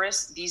of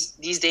Taurus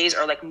these days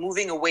are like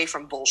moving away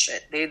from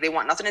bullshit. They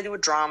want nothing to do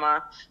with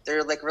drama.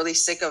 They're like really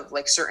sick of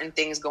like certain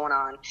things going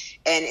on,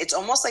 and it's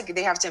almost like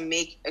they have to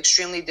make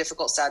extremely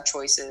difficult, sad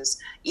choices,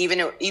 even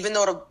though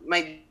it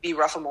might be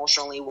rough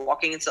emotionally,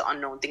 walking into the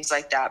unknown, things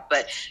like that.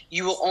 But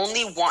you will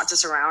only want to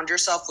surround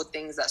yourself with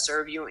things that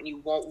serve you, and you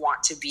won't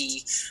want to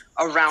be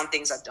around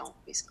things that don't,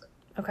 basically.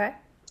 Okay.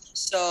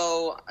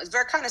 So it's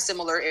very kind of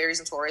similar, Aries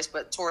and Taurus,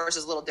 but Taurus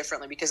is a little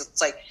differently because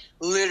it's like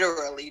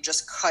literally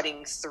just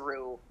cutting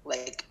through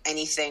like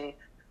anything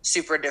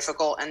super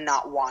difficult and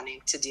not wanting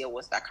to deal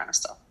with that kind of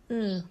stuff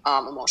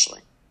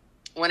emotionally.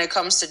 When it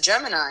comes to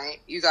Gemini,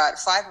 you got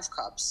Five of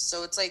Cups.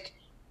 So it's like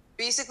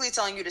basically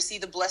telling you to see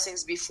the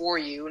blessings before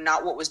you,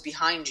 not what was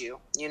behind you.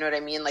 You know what I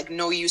mean? Like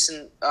no use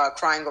in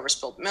crying over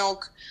spilled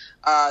milk.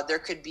 There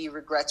could be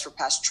regrets for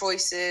past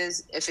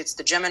choices. If it's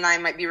the Gemini,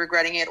 might be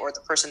regretting it, or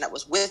the person that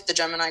was with the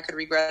Gemini could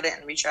regret it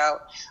and reach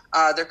out.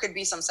 There could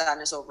be some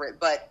sadness over it.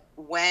 But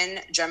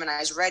when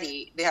Gemini is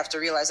ready, they have to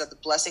realize that the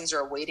blessings are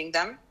awaiting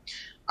them.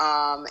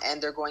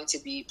 And they're going to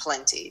be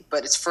plenty.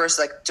 But it's first,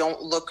 like,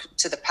 don't look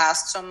to the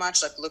past so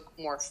much. Like, look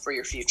more for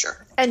your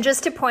future. And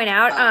just to point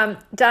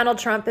out, Donald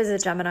Trump is a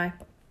Gemini.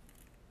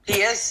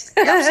 He is.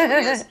 He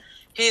absolutely is.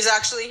 He's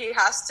actually, he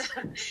has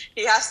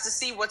to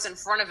see what's in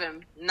front of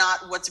him,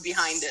 not what's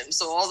behind him.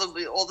 So all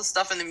the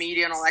stuff in the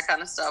media and all that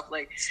kind of stuff,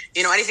 like,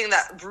 you know, anything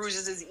that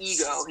bruises his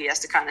ego, he has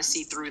to kind of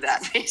see through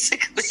that,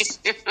 basically.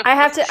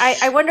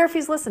 I wonder if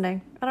he's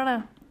listening. I don't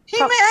know. He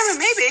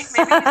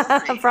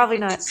maybe. Probably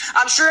not.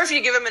 I'm sure if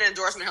you give him an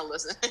endorsement, he'll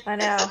listen. I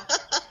know.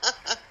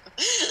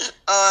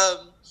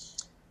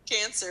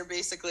 Cancer,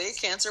 basically.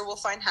 Cancer will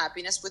find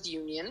happiness with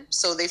union.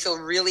 So they feel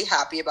really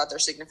happy about their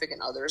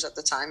significant others at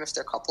the time if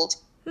they're coupled.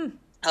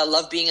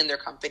 Love being in their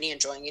company,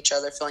 enjoying each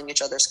other, filling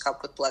each other's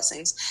cup with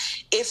blessings.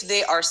 If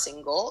they are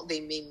single,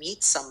 they may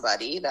meet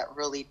somebody that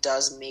really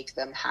does make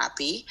them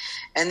happy,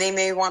 and they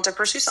may want to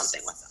pursue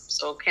something with them.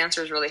 So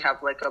Cancers really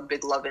have like a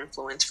big love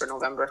influence for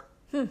November.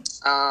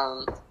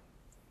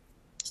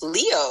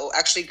 Leo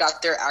actually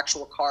got their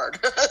actual card,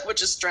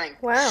 which is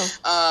Strength.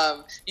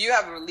 Wow. You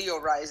have a Leo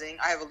rising.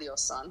 I have a Leo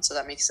sun, so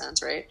that makes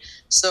sense, right?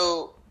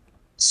 So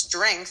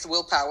Strength,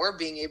 willpower,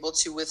 being able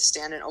to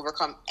withstand and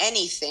overcome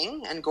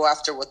anything and go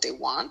after what they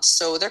want.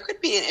 So there could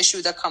be an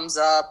issue that comes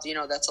up, you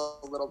know, that's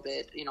a little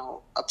bit, you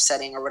know,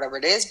 upsetting or whatever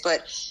it is.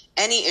 But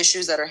any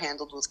issues that are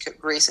handled with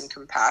grace and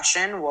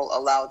compassion will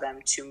allow them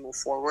to move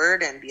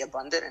forward and be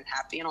abundant and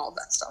happy and all of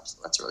that stuff. So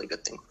that's a really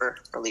good thing for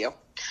Leo.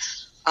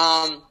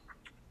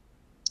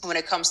 When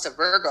it comes to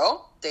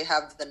Virgo, they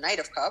have the Knight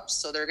of Cups.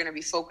 So they're going to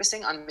be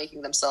focusing on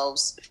making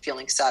themselves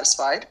feeling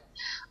satisfied.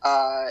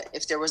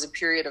 If there was a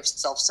period of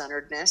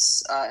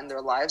self-centeredness in their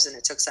lives and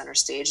it took center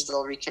stage,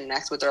 they'll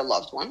reconnect with their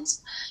loved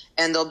ones.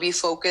 And they'll be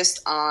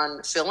focused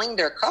on filling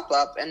their cup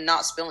up and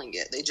not spilling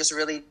it. They just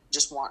really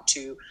just want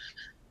to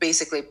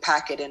basically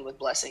pack it in with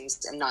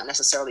blessings and not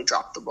necessarily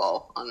drop the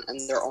ball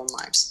in their own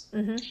lives.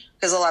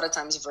 Because a lot of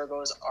times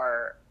Virgos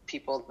are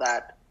people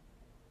that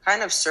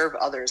kind of serve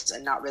others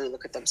and not really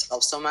look at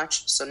themselves so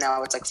much. So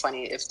now it's like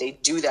funny if they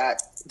do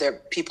that, their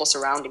people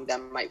surrounding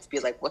them might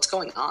be like, what's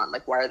going on?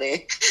 Like, why are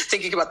they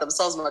thinking about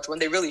themselves much when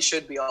they really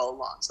should be all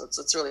along? So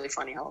it's really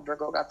funny how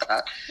Virgo got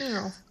that.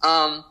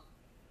 Yeah.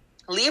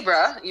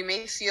 Libra, you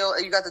may feel,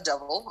 you got the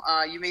Devil.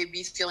 You may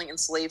be feeling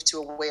enslaved to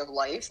a way of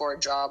life or a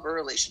job or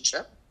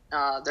relationship.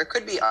 There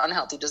could be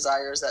unhealthy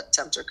desires that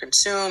tempt or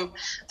consume.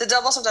 The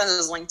Devil sometimes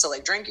is linked to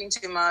like drinking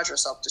too much or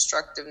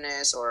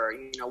self-destructiveness or,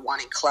 you know,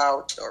 wanting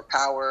clout or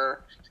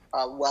power,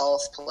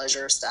 wealth,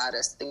 pleasure,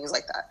 status, things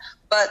like that.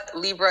 But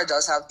Libra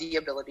does have the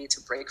ability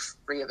to break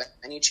free of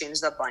any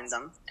chains that bind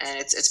them. And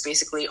it's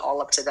basically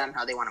all up to them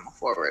how they want to move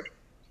forward.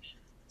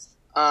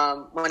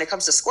 When it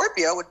comes to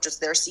Scorpio, which is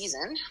their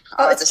season,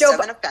 it's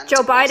Seven of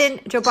Pentacles. Joe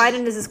Biden. Joe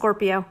Biden is a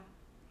Scorpio.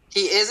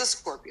 He is a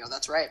Scorpio.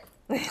 That's right.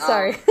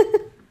 Sorry.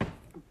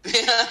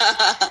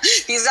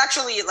 He's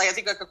actually like I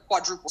think like a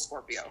quadruple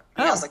Scorpio.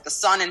 He has like the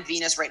Sun and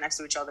Venus right next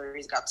to each other.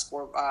 He's got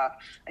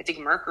I think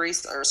Mercury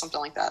or something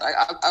like that.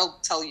 I'll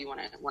tell you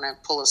when I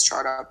pull his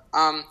chart up.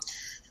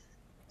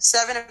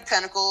 Seven of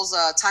Pentacles,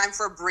 time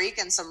for a break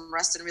and some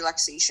rest and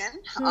relaxation.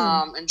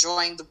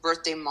 Enjoying the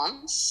birthday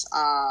month.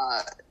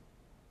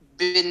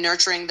 Been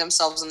nurturing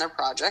themselves in their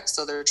projects,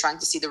 so they're trying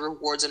to see the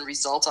rewards and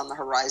results on the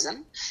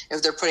horizon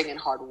if they're putting in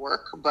hard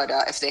work. But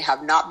if they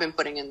have not been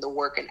putting in the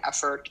work and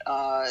effort,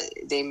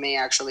 they may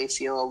actually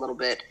feel a little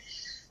bit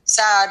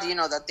sad, you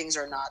know, that things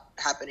are not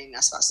happening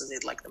as fast as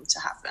they'd like them to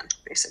happen,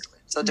 basically.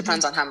 So it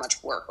depends on how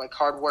much work, like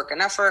hard work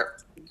and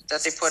effort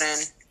that they put in,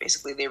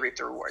 basically they reap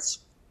the rewards.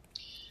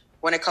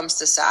 When it comes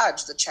to Sag,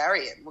 the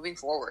Chariot, moving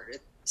forward,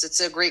 It's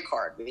a great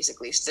card,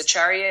 basically. So the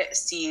Chariot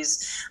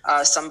sees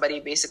somebody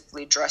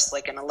basically dressed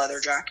like in a leather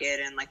jacket,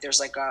 and like there's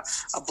like a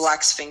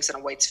black sphinx and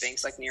a white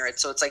sphinx like near it.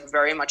 So it's like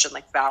very much in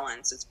like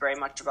balance. It's very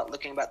much about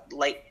looking about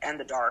light and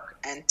the dark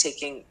and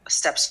taking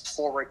steps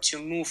forward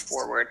to move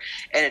forward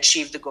and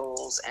achieve the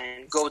goals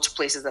and go to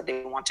places that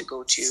they want to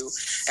go to.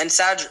 And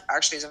Sag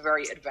actually is a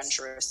very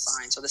adventurous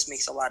sign, so this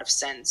makes a lot of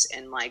sense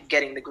in like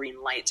getting the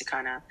green light to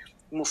kind of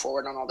move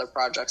forward on all their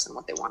projects and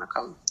what they want to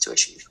come to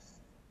achieve.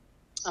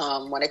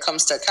 When it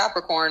comes to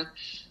Capricorn,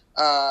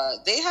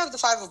 they have the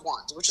Five of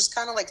Wands, which is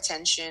kind of like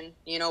tension,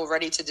 you know,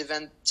 ready to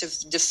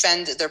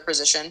defend their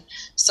position.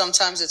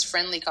 Sometimes it's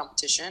friendly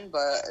competition,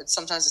 but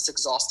sometimes it's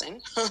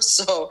exhausting.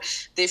 So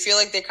they feel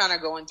like they're kind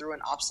of going through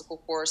an obstacle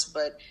course,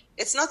 but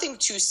it's nothing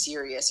too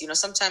serious. You know,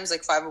 sometimes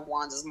like Five of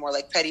Wands is more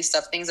like petty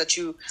stuff, things that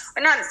you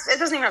are not, it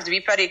doesn't even have to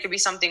be petty. It could be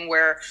something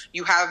where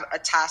you have a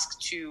task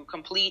to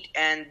complete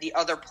and the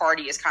other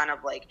party is kind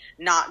of like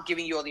not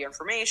giving you all the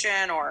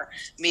information, or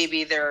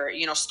maybe they're,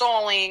 you know,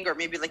 stalling, or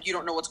maybe like you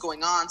don't know what's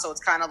going on. So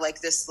it's kind of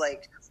like this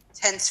like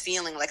tense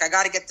feeling, like I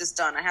got to get this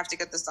done. I have to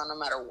get this done no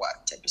matter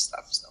what type of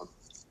stuff. So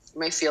you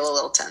may feel a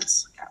little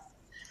tense.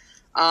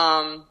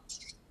 Yeah.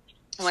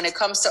 When it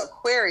comes to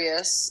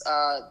Aquarius,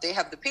 they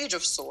have the Page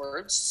of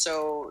Swords.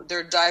 So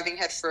they're diving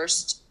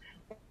headfirst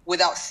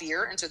without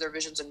fear into their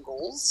visions and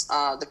goals.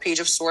 The Page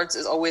of Swords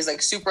is always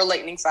like super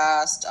lightning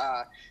fast,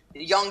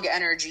 young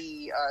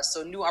energy.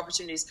 So new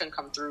opportunities can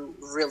come through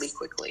really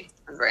quickly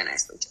and very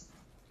nicely too.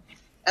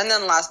 And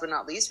then last but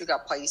not least, we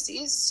got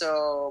Pisces.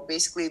 So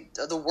basically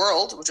the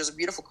World, which is a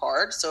beautiful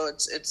card. So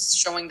it's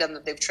showing them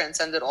that they've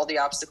transcended all the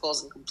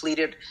obstacles and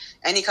completed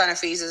any kind of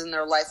phases in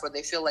their life where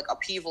they feel like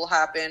upheaval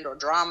happened or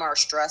drama or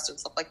stress and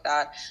stuff like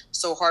that.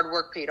 So hard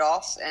work paid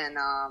off, and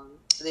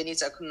they need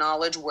to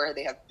acknowledge where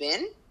they have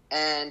been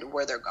and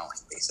where they're going,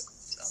 basically.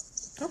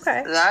 So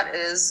okay. That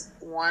is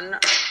one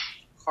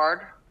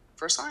card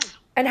per sign.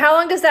 And how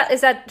long is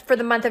that for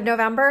the month of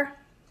November?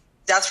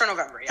 That's for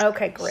November, yeah.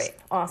 Okay, great.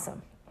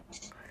 Awesome.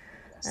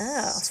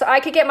 Oh, so I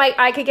could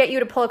get you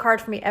to pull a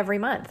card for me every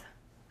month.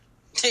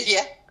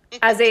 Yeah.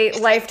 As a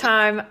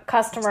lifetime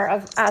customer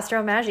of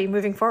Astro Magi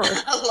moving forward.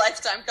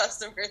 Lifetime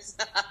customers.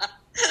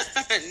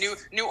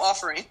 new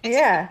offering.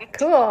 Yeah,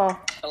 cool.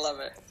 I love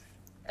it.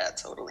 Yeah,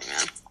 totally,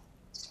 man.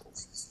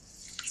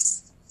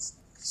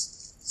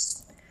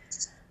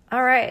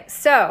 All right,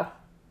 so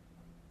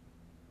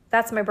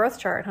that's my birth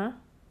chart, huh?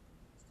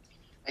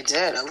 I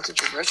did. I looked at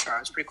your birth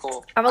chart. It's pretty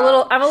cool. I'm a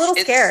little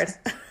scared.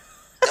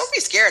 Don't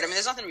be scared. I mean,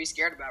 there's nothing to be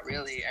scared about,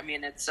 really. I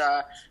mean, it's,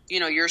 you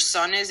know, your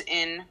sun is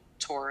in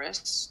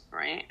Taurus,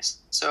 right?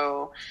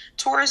 So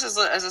Taurus is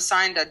a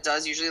sign that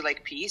does usually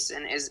like peace,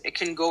 and it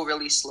can go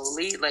really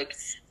slowly. Like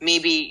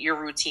maybe your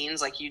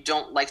routines, like you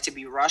don't like to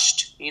be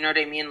rushed. You know what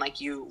I mean? Like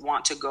you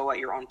want to go at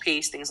your own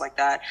pace, things like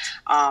that.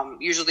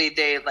 Usually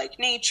they like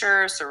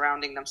nature,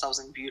 surrounding themselves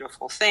in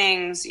beautiful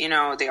things. You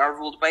know, they are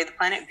ruled by the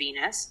planet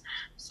Venus.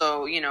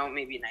 So, you know,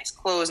 maybe nice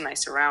clothes,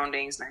 nice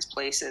surroundings, nice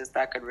places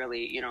that could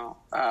really, you know,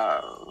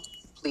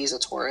 please a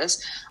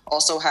Taurus.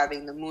 Also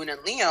having the moon in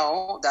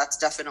Leo, that's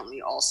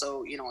definitely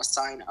also, you know, a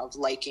sign of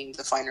liking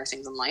the finer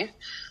things in life.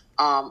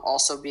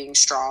 Also being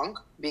strong,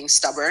 being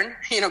stubborn,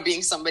 you know,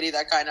 being somebody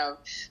that kind of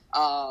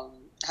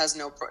has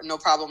no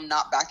problem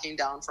not backing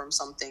down from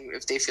something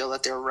if they feel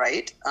that they're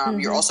right.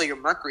 You're also, your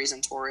Mercury's in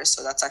Taurus,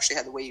 so that's actually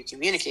how the way you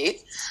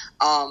communicate.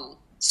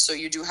 So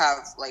you do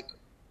have like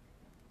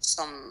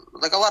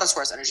a lot of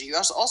Taurus energy. You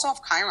also have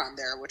Chiron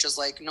there, which is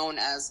like known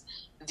as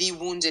the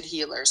wounded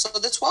healer. So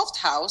the 12th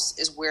house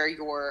is where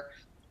your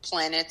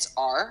planets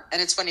are.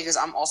 And it's funny because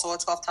I'm also a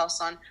 12th house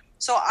sun.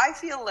 So I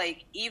feel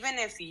like even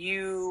if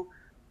you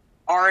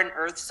are an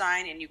earth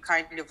sign and you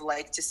kind of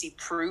like to see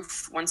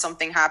proof when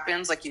something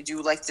happens, like you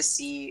do like to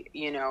see,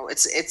 you know,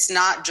 it's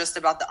not just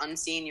about the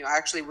unseen. You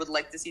actually would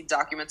like to see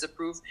documents of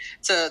proof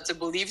to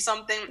believe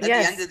something. At the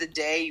end of the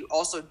day, you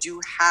also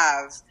do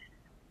have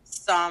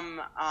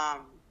some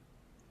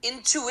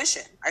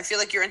intuition. I feel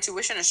like your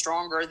intuition is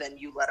stronger than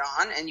you let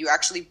on, and you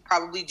actually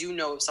probably do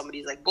know if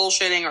somebody's like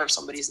bullshitting or if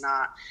somebody's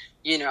not,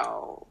 you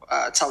know,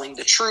 telling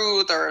the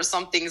truth, or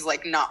something's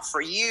like not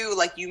for you.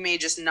 Like you may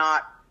just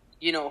not,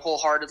 you know,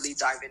 wholeheartedly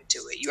dive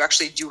into it. You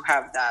actually do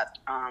have that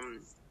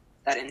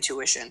that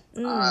intuition.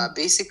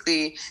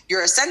 Basically,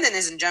 your ascendant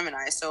is in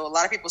Gemini, so a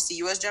lot of people see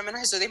you as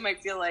Gemini, so they might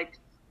feel like,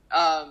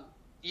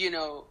 you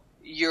know,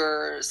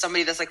 you're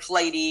somebody that's like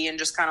flighty and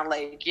just kind of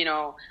like, you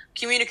know,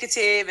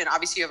 communicative, and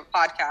obviously you have a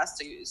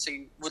podcast, so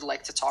you would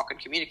like to talk and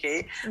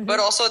communicate, but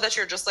also that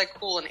you're just like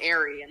cool and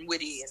airy and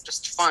witty and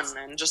just fun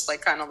and just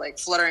like kind of like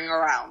fluttering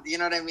around, you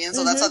know what I mean?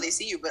 So that's how they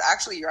see you, but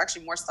actually you're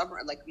actually more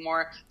stubborn, like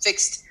more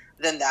fixed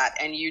than that,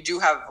 and you do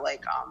have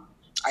like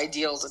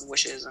ideals and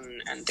wishes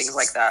and things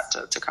like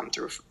that to come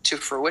through to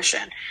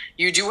fruition.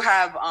 You do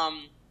have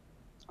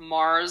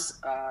Mars,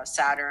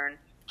 Saturn,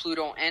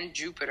 Pluto, and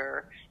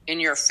Jupiter in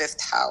your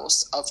 5th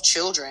house of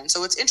children.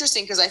 So it's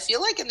interesting because I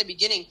feel like in the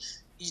beginning,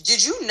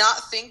 did you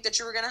not think that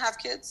you were going to have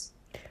kids?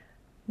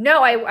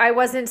 No, I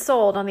wasn't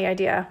sold on the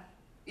idea.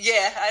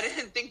 Yeah, I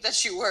didn't think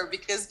that you were,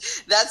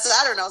 because that's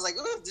Saturn. I was like,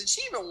 oh, did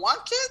she even want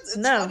kids? It's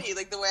No. funny,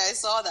 like the way I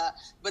saw that.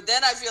 But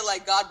then I feel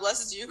like God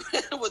blesses you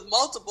with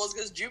multiples,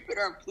 because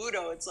Jupiter and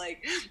Pluto, it's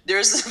like they're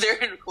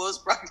in close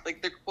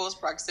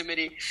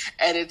proximity,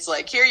 and it's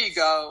like, here you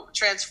go,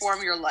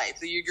 transform your life.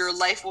 Your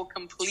life will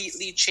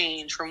completely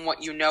change from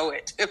what you know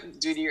it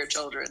due to your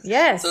children.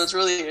 Yes. So it's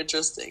really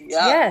interesting.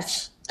 Yeah.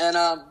 Yes. And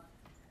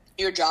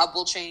your job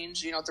will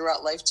change,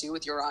 throughout life too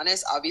with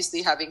Uranus.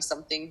 Obviously, having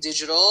something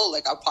digital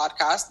like a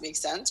podcast makes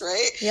sense,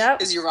 right? Yep.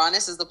 Because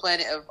Uranus is the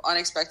planet of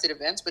unexpected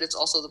events, but it's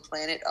also the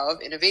planet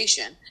of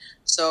innovation.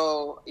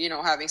 So,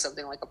 having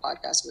something like a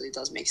podcast really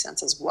does make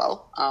sense as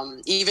well.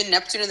 Even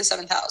Neptune in the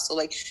 7th house. So,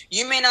 like,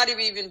 you may not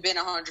have even been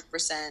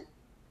 100%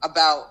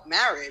 about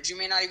marriage. You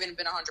may not even have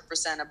been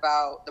 100%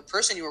 about the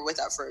person you were with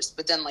at first,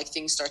 but then like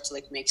things start to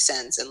like make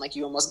sense, and like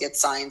you almost get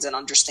signs and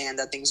understand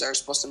that things are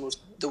supposed to move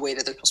the way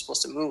that they're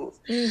supposed to move.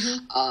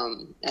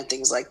 And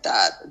things like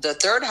that. The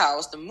 3rd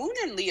house, the moon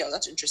in Leo,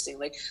 that's interesting.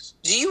 Like,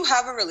 do you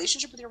have a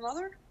relationship with your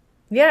mother?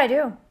 Yeah, I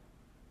do.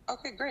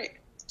 Okay, great.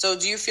 So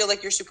do you feel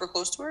like you're super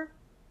close to her?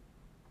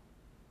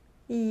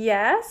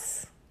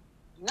 Yes.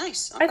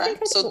 Nice. Okay. I think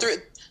so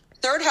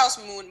 3rd house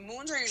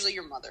moons are usually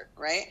your mother,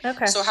 right?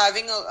 Okay. So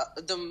having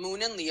the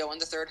moon in Leo in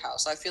the 3rd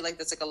house, I feel like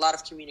that's like a lot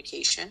of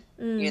communication,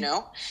 and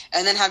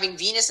then having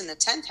Venus in the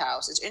 10th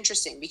house is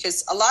interesting,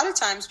 because a lot of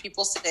times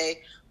people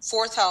say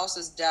 4th house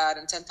is dad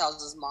and 10th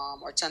house is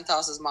mom, or 10th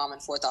house is mom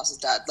and 4th house is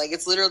dad. Like,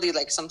 it's literally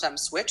like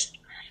sometimes switched.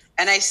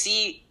 And I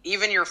see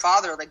even your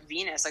father, like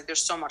Venus, like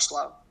there's so much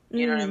love.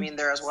 You know what I mean?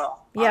 There as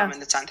well. Yeah.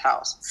 In the 10th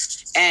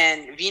house.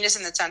 And Venus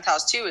in the 10th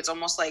house too, it's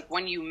almost like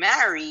when you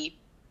marry,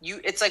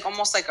 it's like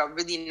almost like a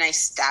really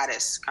nice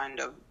status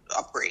kind of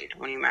upgrade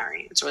when you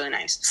marry. It's really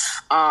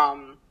nice.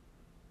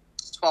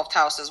 12th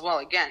house as well.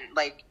 Again,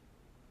 like,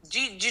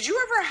 did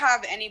you ever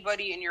have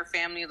anybody in your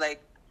family,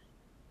 like,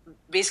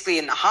 basically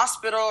in the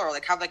hospital, or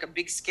like have like a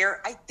big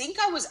scare? I think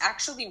I was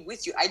actually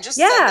with you. I just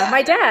said that,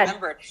 my dad. I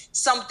remembered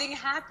something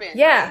happened.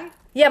 Yeah. Right?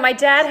 Yeah, my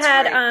dad That's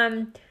had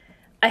right.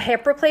 a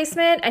hip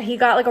replacement, and he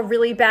got like a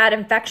really bad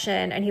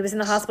infection, and he was in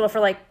the hospital for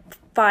like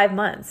 5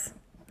 months.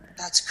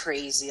 That's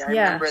crazy. I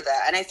remember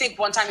that. And I think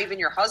one time even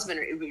your husband,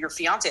 or your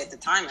fiance at the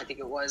time, I think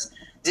it was,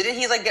 didn't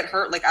he like get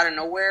hurt like out of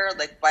nowhere,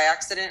 like by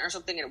accident or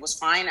something, and it was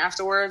fine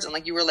afterwards, and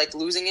like you were like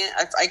losing it?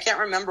 I can't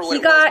remember what He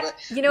it got, was.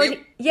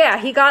 But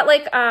he got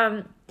like,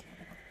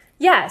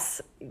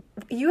 yes,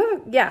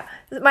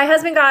 my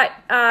husband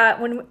got,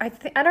 when I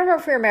don't know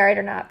if we were married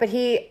or not, but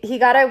he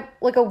got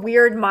a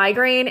weird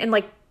migraine, and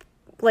like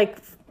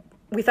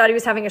we thought he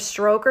was having a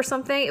stroke or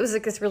something. It was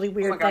like this really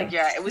weird thing.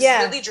 Yeah, it was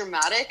really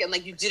dramatic, and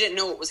like you didn't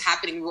know what was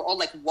happening. We were all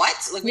like, "What?"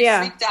 Like we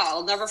freaked out.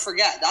 I'll never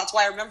forget. That's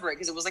why I remember it,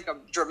 because it was like a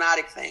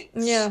dramatic thing.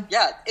 Yeah,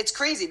 it's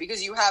crazy,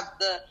 because you have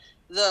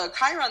the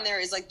Chiron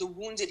there is like the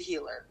wounded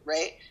healer,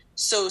 right?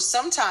 So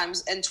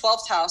sometimes, and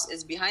 12th house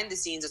is behind the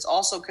scenes. It's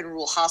also can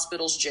rule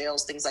hospitals,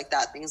 jails, things like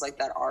that. Things like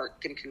that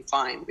can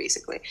confine,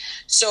 basically.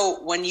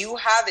 So when you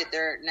have it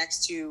there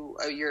next to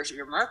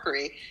your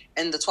Mercury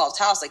in the 12th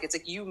house, like it's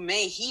like you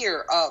may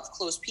hear of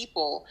close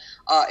people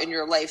in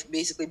your life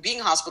basically being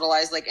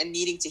hospitalized, like, and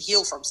needing to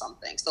heal from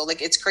something. So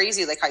like it's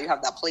crazy, like how you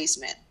have that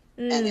placement,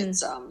 and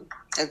it's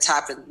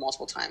happened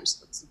multiple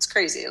times. It's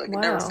crazy, like it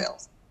never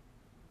fails.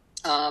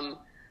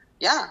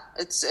 Yeah,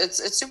 it's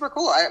super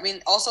cool. I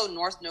mean, also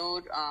North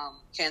Node,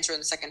 Cancer in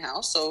the 2nd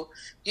house. So,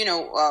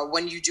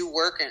 when you do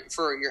work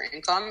for your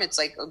income, it's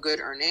like a good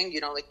earning.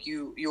 Like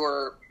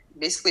you're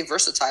basically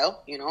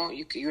versatile. You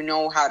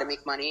know how to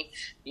make money.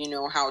 You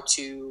know how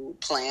to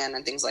plan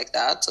and things like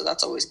that. So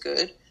that's always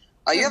good.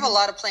 You have a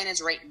lot of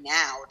planets right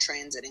now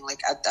transiting, like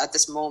at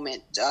this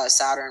moment,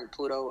 Saturn,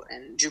 Pluto,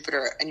 and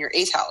Jupiter in your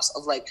 8th house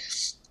of like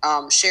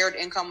shared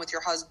income with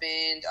your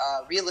husband,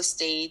 real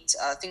estate,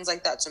 things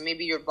like that. So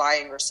maybe you're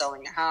buying or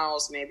selling a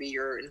house, maybe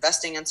you're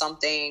investing in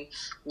something,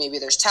 maybe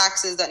there's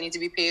taxes that need to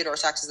be paid or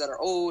taxes that are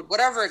owed,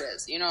 whatever it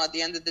is. At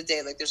the end of the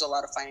day, like there's a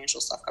lot of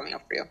financial stuff coming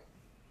up for you.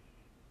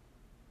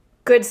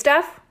 Good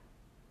stuff?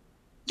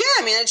 Yeah,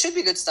 I mean, it should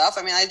be good stuff.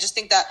 I mean, I just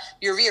think that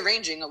you're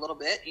rearranging a little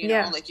bit,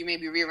 like you may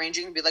be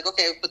rearranging and be like,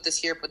 okay, put this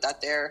here, put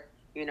that there,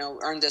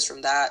 earn this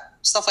from that,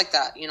 stuff like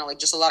that, like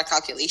just a lot of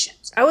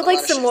calculations. I would like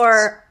some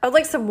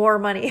more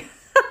money.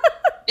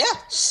 Yeah,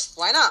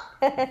 why not?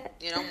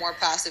 More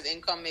passive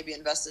income, maybe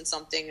invest in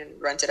something and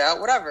rent it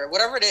out, whatever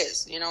it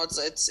is.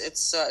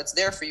 It's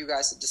there for you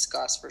guys to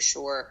discuss for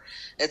sure.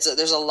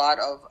 There's a lot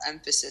of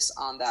emphasis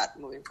on that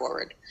moving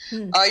forward.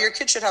 Your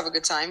kids should have a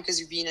good time because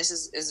your Venus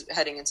is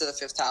heading into the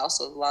 5th house,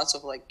 so lots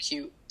of like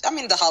cute. I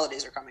mean, the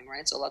holidays are coming,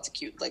 right? So lots of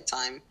cute like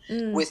time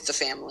with the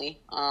family,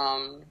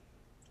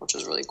 which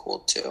is really cool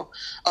too.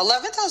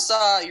 11th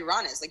house,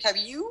 Uranus. Like, have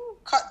you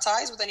cut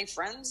ties with any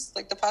friends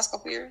like the past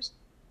couple years?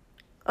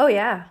 Oh,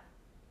 yeah.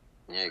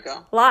 There you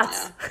go.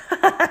 Lots.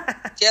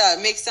 Yeah,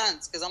 it makes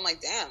sense because I'm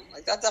like, damn,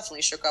 like that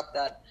definitely shook up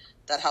that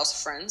house of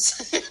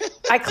friends.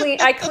 I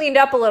cleaned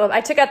up a little. I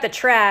took out the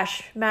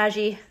trash,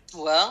 Maggie.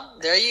 Well,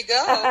 there you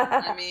go.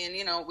 I mean,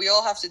 we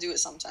all have to do it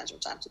sometimes from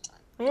time to time.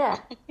 Yeah.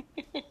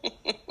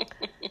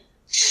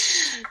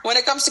 when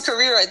it comes to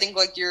career, I think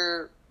like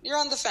you're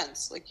on the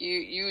fence. Like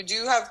you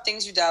do have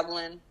things you dabble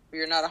in, but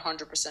you're not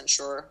 100%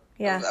 sure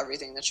of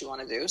everything that you want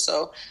to do.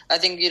 So I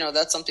think,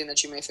 that's something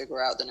that you may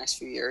figure out the next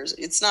few years.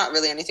 It's not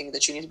really anything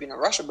that you need to be in a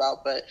rush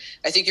about, but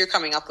I think you're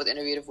coming up with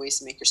innovative ways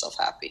to make yourself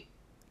happy.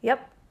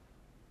 Yep.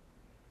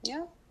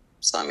 Yeah.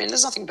 So, I mean,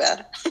 there's nothing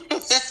bad.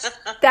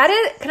 Can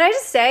I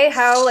just say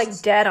how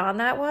like dead on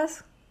that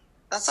was?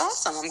 That's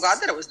awesome. I'm glad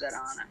that it was dead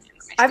on. I mean,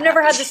 I've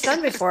never had this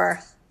done before.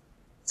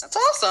 That's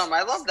awesome.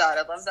 I love that.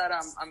 I love that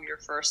I'm your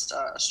first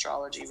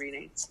astrology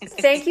reading.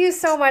 Thank you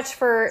so much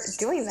for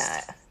doing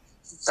that.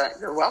 But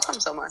you're welcome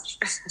so much.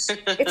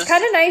 It's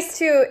kind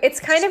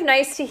of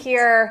nice to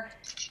hear,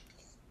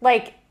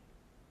 like,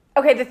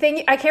 okay, the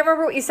thing, I can't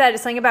remember what you said.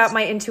 It's something about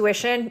my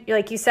intuition.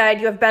 Like you said,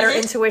 you have better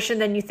intuition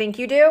than you think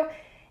you do.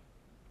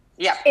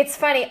 Yeah. It's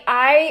funny.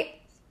 I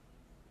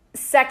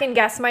second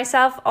guess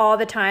myself all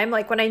the time.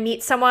 Like when I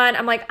meet someone,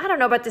 I'm like, I don't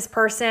know about this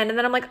person. And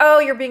then I'm like, oh,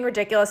 you're being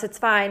ridiculous. It's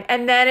fine.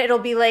 And then it'll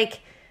be like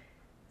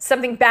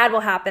something bad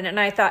will happen. And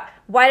I thought,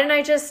 why didn't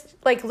I just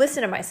like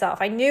listen to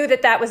myself? I knew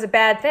that was a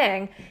bad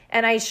thing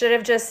and I should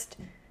have just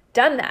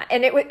done that.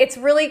 And it's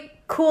really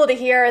cool to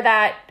hear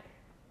that,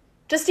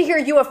 just to hear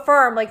you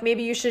affirm, like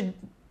maybe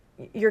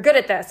you're good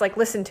at this, like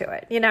listen to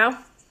it,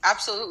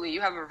 Absolutely.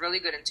 You have a really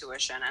good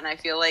intuition. And I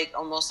feel like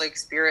almost like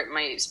spirit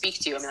might speak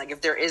to you. I mean, like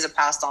if there is a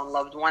passed on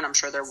loved one, I'm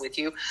sure they're with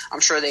you. I'm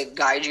sure they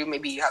guide you.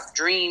 Maybe you have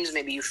dreams.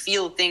 Maybe you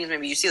feel things.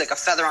 Maybe you see like a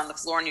feather on the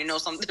floor and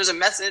something. There's a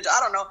message.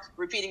 I don't know.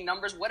 Repeating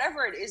numbers,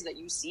 whatever it is that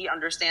you see,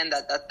 understand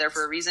that that's there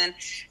for a reason.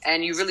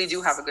 And you really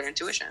do have a good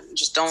intuition.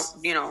 Just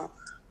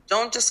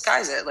don't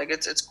disguise it. Like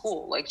it's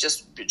cool. Like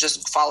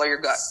just follow your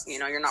gut.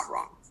 You're not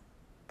wrong.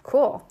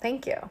 Cool.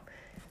 Thank you.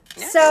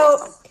 Yeah,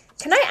 so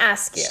can I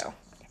ask you?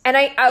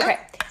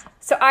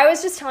 So I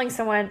was just telling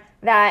someone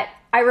that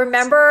I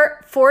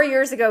remember 4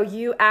 years ago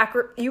you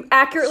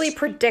accurately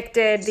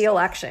predicted the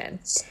election,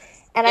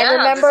 and I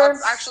remember I've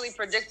actually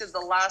predicted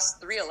the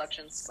last 3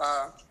 elections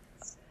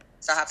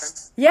to happen.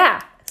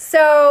 Yeah.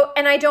 So,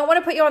 and I don't want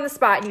to put you on the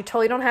spot, and you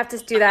totally don't have to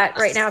do that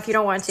right now if you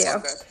don't want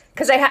to,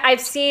 because I've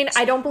seen.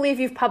 I don't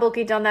believe you've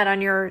publicly done that on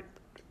your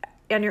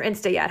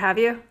Insta yet, have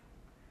you?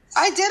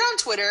 I did on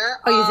Twitter.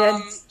 Oh,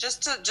 you did?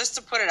 Just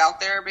to put it out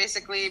there,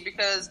 basically,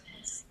 because.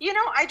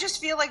 I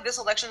just feel like this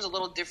election is a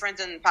little different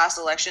than past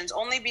elections,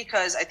 only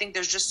because I think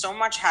there's just so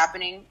much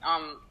happening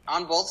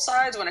on both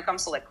sides when it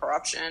comes to like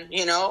corruption,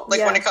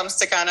 when it comes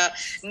to kind of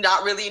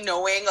not really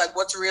knowing like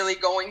what's really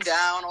going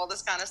down, all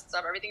this kind of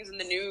stuff. Everything's in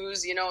the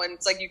news, and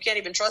it's like you can't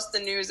even trust the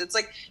news. It's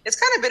like it's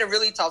kind of been a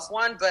really tough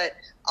one, but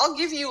I'll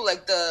give you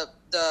like the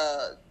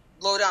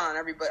lowdown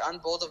on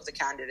both of the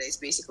candidates,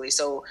 basically.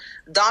 So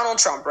Donald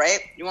Trump,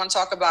 right? You want to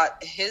talk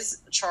about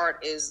his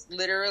chart is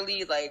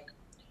literally like.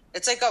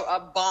 It's like a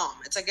bomb.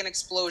 It's like an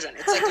explosion.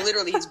 It's like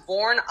literally he's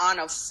born on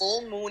a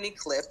full moon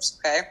eclipse,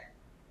 okay?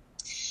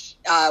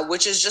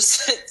 Which is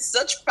just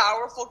such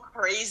powerful,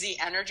 crazy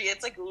energy.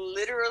 It's like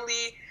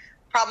literally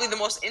probably the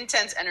most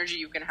intense energy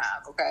you can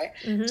have, okay?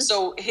 Mm-hmm.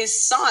 So his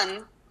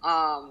sun,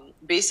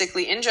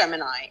 basically in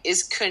Gemini,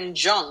 is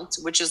conjunct,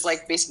 which is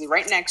like basically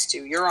right next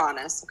to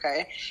Uranus,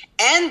 okay?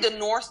 And the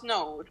North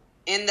Node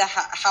in the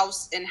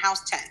house 10.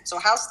 So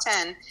house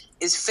 10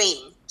 is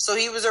fame. So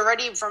he was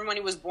already, from when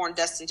he was born,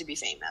 destined to be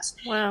famous.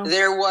 Wow.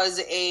 There was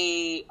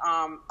a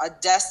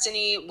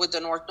destiny with the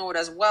North Node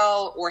as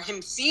well, or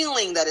him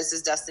feeling that it's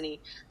his destiny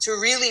to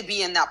really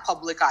be in that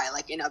public eye,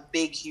 like in a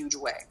big, huge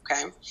way,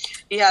 okay?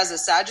 He has a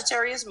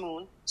Sagittarius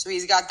moon, so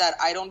he's got that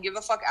I don't give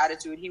a fuck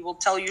attitude. He will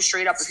tell you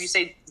straight up. If you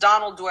say,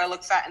 Donald, do I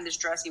look fat in this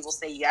dress? He will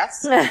say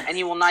yes, and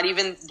he will not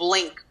even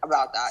blink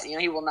about that.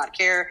 He will not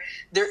care.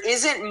 There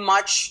isn't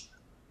much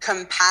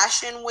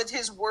compassion with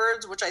his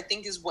words, which I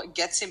think is what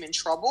gets him in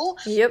trouble.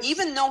 Yep.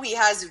 Even though he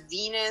has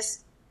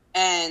Venus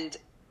and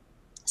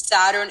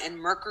Saturn and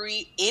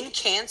Mercury in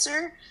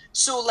Cancer,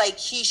 so like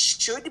he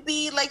should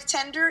be like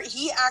tender,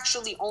 he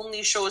actually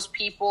only shows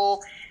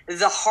people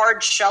the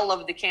hard shell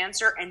of the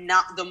Cancer and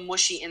not the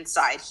mushy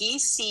inside. He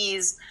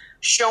sees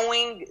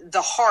showing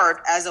the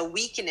heart as a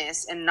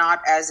weakness and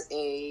not as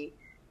a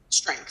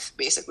strength,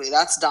 basically.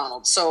 That's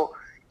Donald. So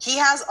he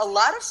has a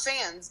lot of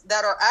fans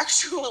that are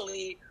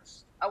actually,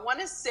 I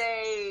want to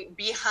say,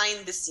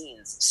 behind the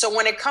scenes. So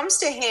when it comes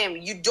to him,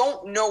 you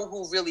don't know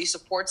who really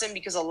supports him,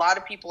 because a lot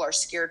of people are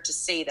scared to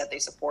say that they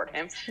support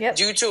him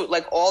due to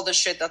like all the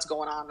shit that's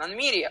going on the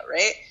media,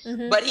 right?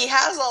 Mm-hmm. But he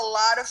has a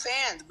lot of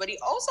fans, but he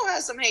also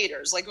has some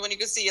haters, like when you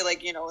can see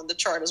like, in the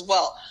chart as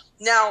well.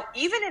 Now,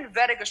 even in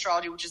Vedic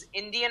astrology, which is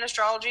Indian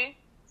astrology,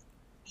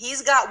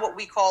 he's got what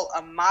we call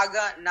a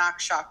Maga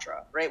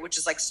Nakshatra, right? Which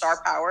is like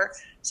star power.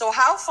 So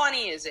how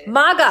funny is it?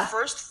 Maga. The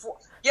first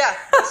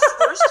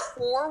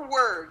 4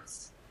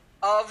 words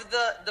of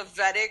the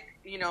Vedic,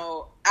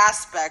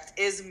 aspect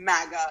is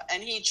MAGA,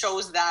 and he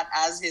chose that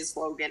as his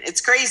slogan.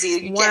 It's crazy.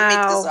 You can't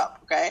make this up,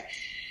 okay?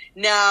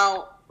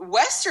 Now,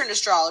 Western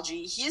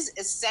astrology, his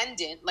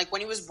ascendant, like when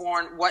he was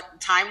born,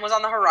 what time was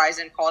on the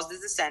horizon caused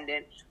his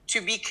ascendant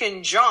to be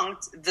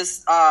conjunct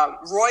this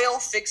royal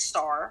fixed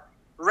star,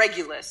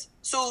 Regulus.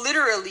 So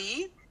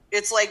literally,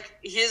 It's like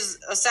his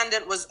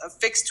ascendant was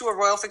affixed to a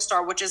royal fixed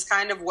star, which is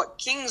kind of what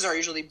kings are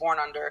usually born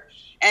under.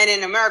 And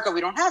in America, we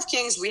don't have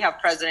kings, we have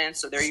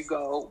presidents. So there you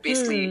go.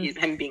 Basically,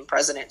 him being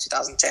president in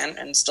 2010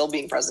 and still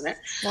being president.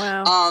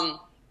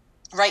 Wow.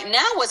 Right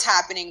now, what's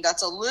happening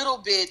that's a little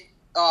bit,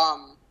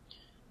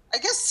 I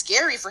guess,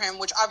 scary for him,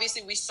 which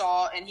obviously we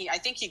saw, and I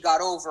think he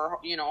got over,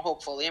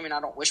 hopefully. I mean, I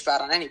don't wish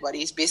bad on anybody.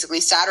 He's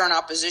basically Saturn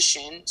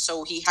opposition.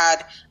 So he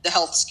had the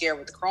health scare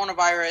with the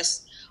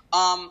coronavirus.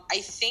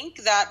 I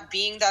think that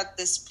being that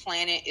this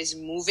planet is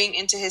moving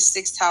into his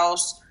 6th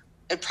house,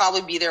 it'd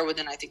probably be there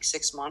within, I think,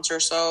 6 months or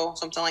so,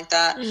 something like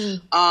that.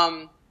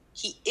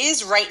 He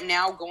is right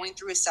now going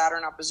through his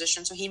Saturn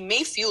opposition, so he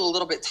may feel a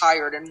little bit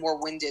tired and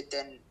more winded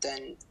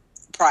than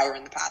prior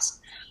in the past.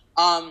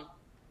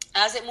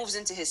 As it moves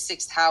into his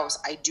 6th house,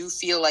 I do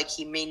feel like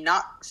he may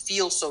not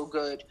feel so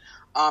good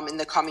in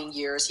the coming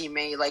years. He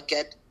may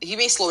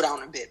slow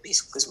down a bit,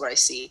 basically, is what I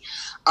see.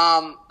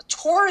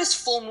 Taurus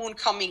full moon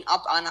coming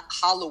up on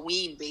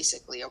Halloween,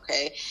 basically,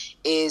 okay,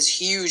 is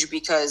huge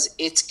because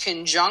it's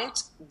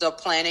conjunct the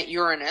planet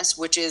Uranus,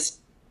 which is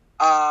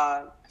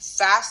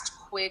fast,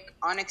 quick,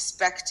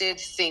 unexpected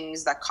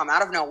things that come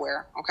out of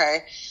nowhere,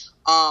 okay?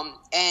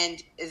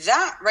 And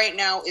that right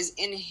now is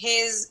in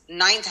his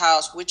 9th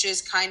house, which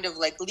is kind of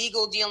like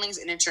legal dealings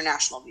and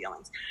international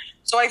dealings.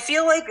 So I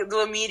feel like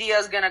the media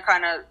is going to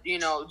kind of,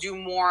 do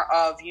more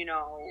of,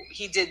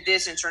 he did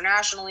this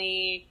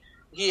internationally.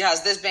 He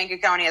has this bank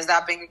account. He has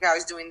that bank account.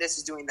 He's doing this.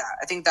 He's doing that.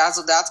 I think that's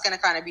going to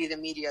kind of be the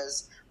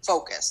media's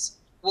focus.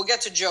 We'll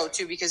get to Joe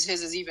too, because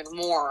his is even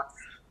more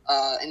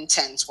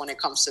intense when it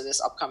comes to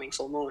this upcoming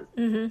full moon.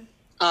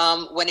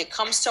 Mm-hmm. When it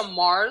comes to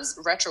Mars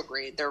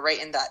retrograde, they're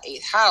right in that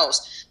 8th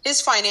house.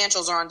 His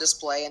financials are on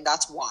display, and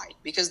that's why.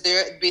 Because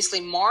they're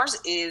basically Mars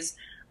is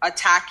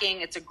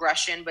attacking, it's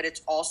aggression, but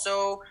it's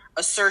also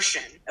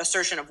assertion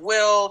of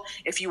will.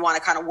 If you want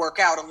to kind of work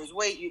out and lose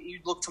weight, you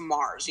look to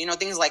Mars,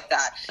 things like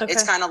that. Okay.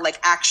 It's kind of like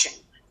action.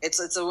 It's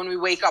when we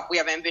wake up, we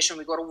have ambition,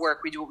 we go to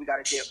work, we do what we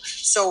got to do.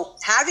 So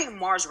having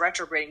Mars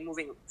retrograding,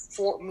 moving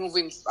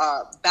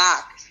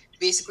back,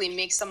 basically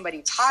makes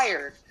somebody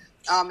tired.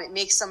 It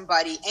makes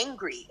somebody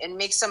angry and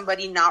makes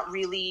somebody not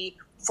really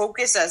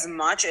focus as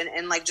much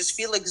and like just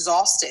feel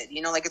exhausted.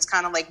 Like it's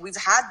kind of like we've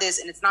had this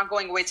and it's not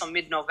going away till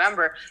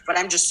mid-November, but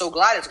I'm just so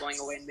glad it's going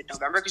away in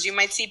mid-November because you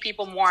might see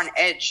people more on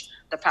edge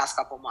the past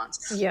couple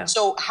months. Yeah.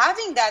 So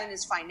having that in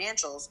his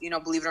financials,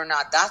 believe it or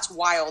not, that's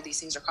why all these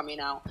things are coming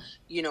out,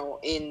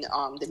 in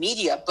the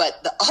media.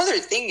 But the other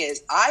thing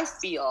is, I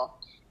feel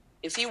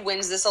if he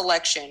wins this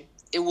election,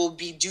 it will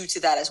be due to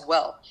that as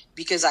well,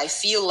 because I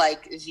feel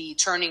like the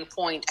turning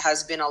point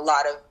has been a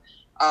lot of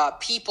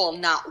people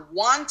not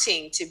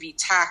wanting to be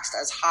taxed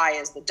as high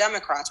as the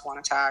Democrats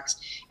want to tax.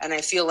 And I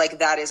feel like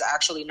that is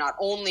actually not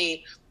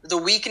only the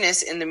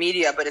weakness in the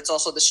media, but it's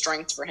also the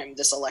strength for him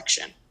this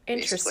election.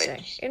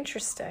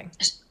 Interesting.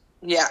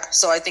 Yeah.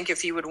 So I think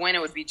if he would win,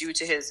 it would be due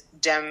to his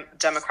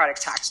Democratic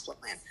tax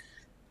plan.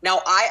 Now,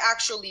 I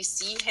actually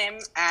see him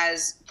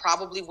as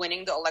probably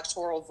winning the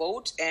electoral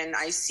vote, and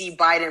I see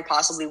Biden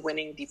possibly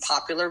winning the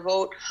popular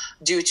vote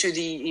due to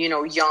the,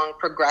 young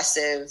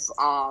progressive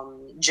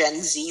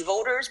Gen Z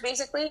voters,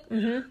 basically.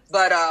 Mm-hmm.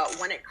 But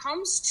when it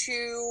comes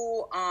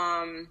to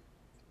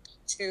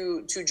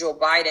Joe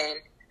Biden,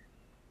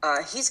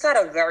 he's got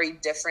a very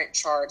different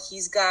chart.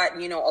 He's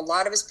got, a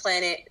lot of his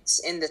planets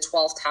in the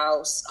 12th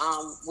house,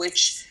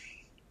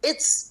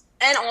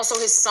 and also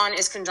his sun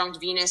is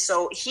conjunct Venus.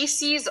 So he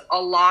sees a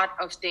lot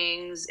of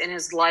things in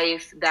his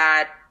life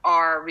that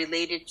are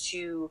related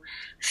to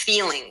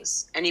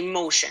feelings and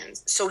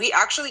emotions. So he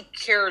actually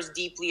cares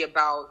deeply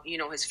about,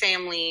 his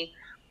family,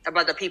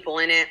 about the people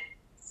in it,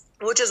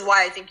 which is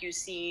why I think you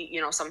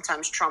see,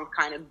 sometimes Trump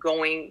kind of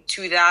going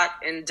to that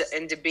in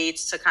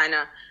debates to kind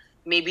of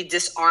maybe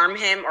disarm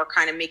him or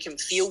kind of make him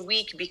feel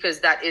weak,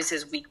 because that is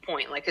his weak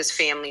point, like his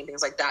family and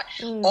things like that.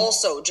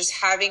 Also, just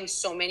having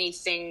so many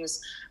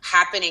things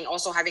happening,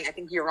 also having, I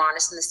think,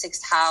 Uranus in the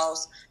 6th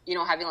house,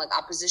 having like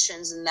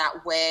oppositions in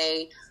that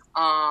way,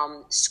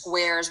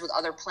 squares with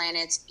other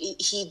planets.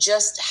 He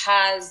just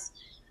has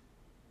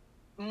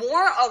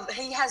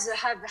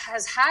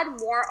has had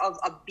more of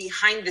a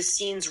behind the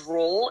scenes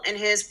role in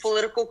his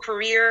political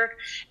career.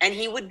 And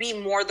he would be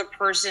more the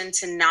person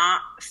to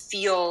not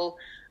feel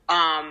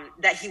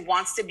that he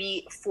wants to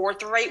be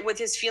forthright with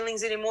his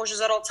feelings and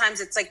emotions at all times.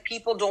 It's like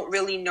people don't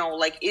really know,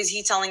 like, is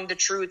he telling the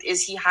truth?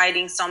 Is he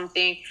hiding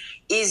something?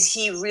 Does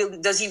he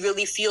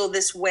really feel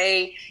this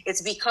way?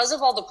 It's because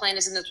of all the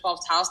planets in the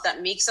 12th house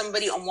that makes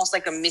somebody almost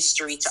like a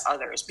mystery to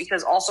others,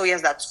 because also he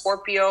has that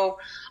Scorpio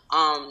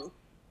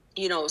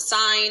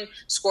sign.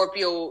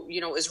 Scorpio,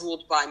 is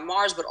ruled by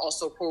Mars, but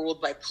also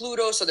co-ruled by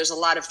Pluto. So there's a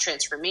lot of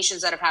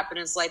transformations that have happened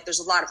in his life.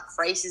 There's a lot of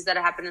crises that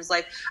have happened in his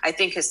life. I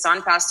think his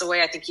son passed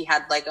away. I think he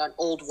had like an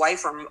old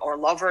wife or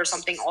lover or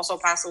something also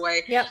pass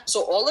away. Yep.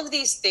 So all of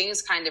these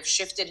things kind of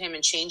shifted him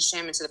and changed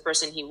him into the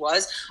person he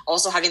was.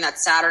 Also having that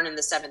Saturn in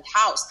the 7th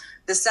house.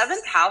 The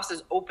 7th house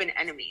is open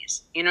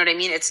enemies. You know what I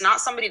mean? It's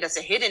not somebody that's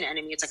a hidden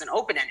enemy. It's like an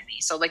open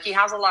enemy. So like he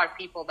has a lot of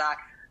people that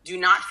do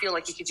not feel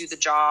like he could do the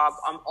job.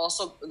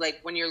 Also, like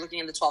when you're looking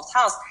at the 12th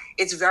house,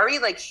 it's very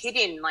like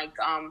hidden. Like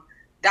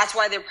that's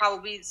why they're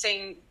probably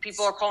saying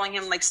people are calling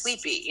him like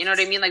sleepy. You know what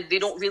I mean? Like they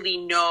don't really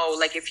know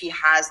like if he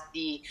has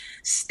the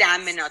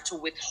stamina to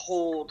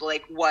withhold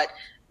like what,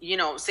 you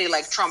know, say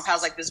like Trump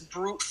has like this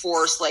brute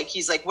force, like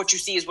he's like what you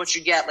see is what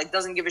you get, like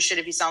doesn't give a shit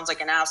if he sounds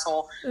like an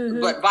asshole.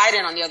 But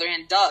Biden on the other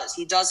hand does.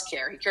 He does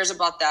care. He cares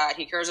about that.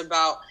 He cares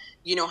about,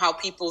 you know, how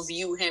people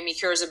view him. He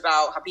cares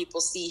about how people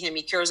see him.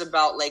 He cares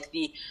about like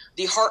the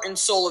heart and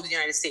soul of the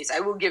United States. I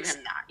will give him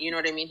that. You know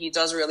what I mean? He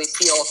does really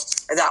feel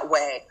that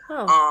way.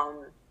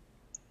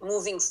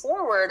 Moving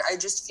forward, I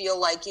just feel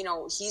like, you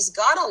know, he's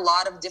got a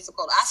lot of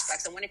difficult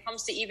aspects. And when it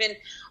comes to even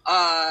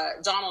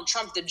Donald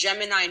Trump, the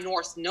Gemini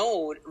North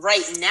Node,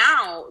 right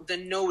now, the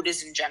node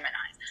is in Gemini.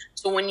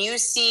 So when you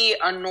see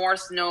a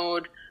North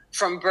Node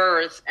from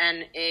birth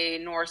and a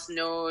North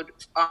Node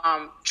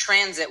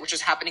transit, which is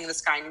happening in the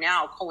sky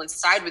now,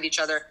 coincide with each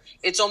other,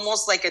 it's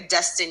almost like a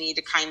destiny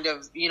to kind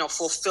of, you know,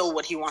 fulfill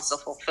what he wants to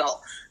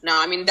fulfill.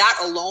 Now, I mean, that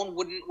alone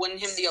wouldn't win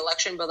him the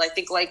election, but I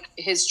think like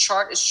his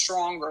chart is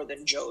stronger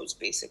than Joe's,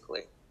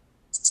 basically.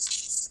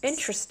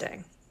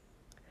 Interesting.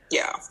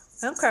 Yeah.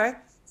 Okay.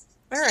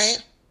 All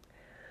right.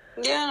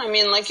 Yeah, I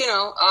mean, like, you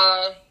know,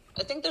 I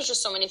think there's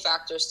just so many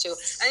factors too.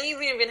 And you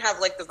even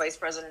have like the vice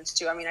presidents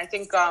too. I mean, I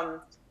think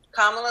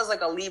Kamala's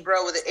like a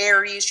Libra with an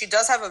Aries. She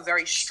does have a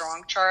very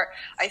strong chart.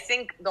 I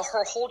think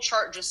her whole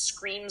chart just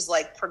screams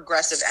like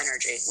progressive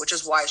energy, which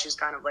is why she's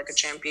kind of like a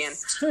champion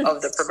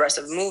of the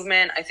progressive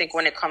movement. I think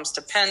when it comes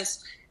to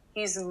Pence,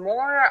 he's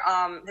more,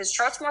 his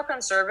chart's more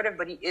conservative,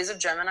 but he is a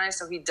Gemini.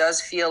 So he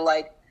does feel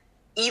like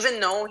even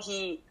though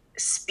he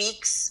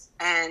speaks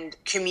and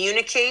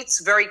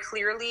communicates very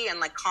clearly and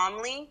like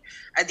calmly,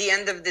 at the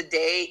end of the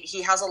day,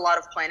 he has a lot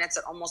of planets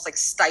that almost like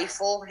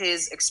stifle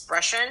his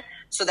expression.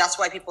 So that's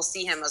why people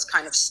see him as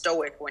kind of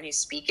stoic when he's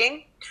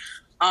speaking.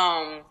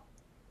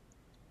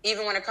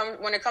 Even when it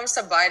comes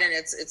to Biden,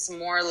 it's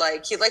more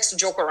like he likes to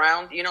joke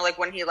around, you know, like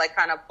when he like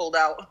kind of pulled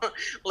out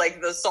like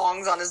the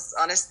songs on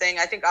his thing.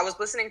 I think I was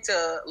listening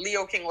to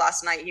Leo King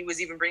last night. He was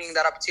even bringing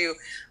that up too,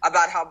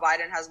 about how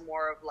Biden has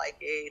more of like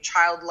a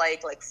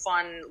childlike, like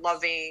fun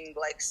loving,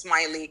 like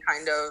smiley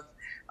kind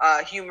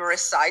of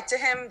humorous side to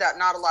him that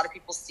not a lot of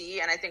people see.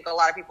 And I think a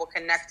lot of people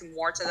connect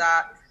more to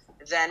that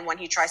than when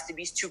he tries to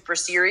be super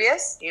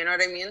serious. You know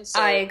what I mean? So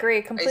I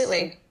agree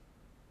completely.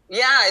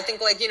 I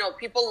think like, you know,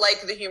 people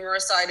like the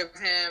humorous side of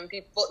him.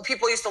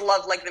 People used to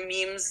love like the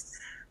memes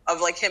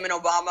of like him and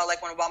Obama,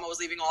 like when Obama was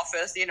leaving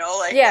office, you know,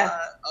 like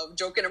of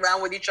joking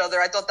around with each other.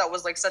 I thought that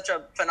was like such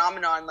a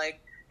phenomenon, like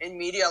in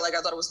media. Like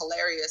I thought it was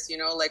hilarious, you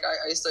know, like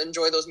I used to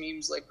enjoy those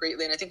memes like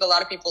greatly. And I think a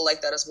lot of people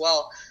like that as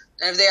well.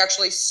 And if they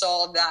actually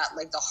saw that,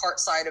 like the heart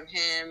side of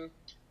him,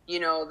 you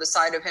know, the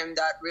side of him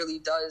that really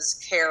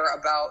does care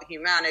about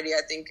humanity,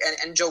 I think,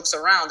 and jokes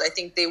around, I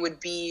think they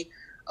would be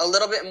a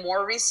little bit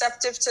more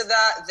receptive to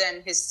that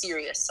than his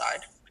serious side.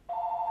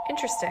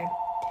 Interesting.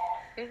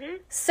 Mm-hmm.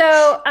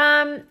 So,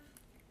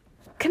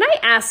 can I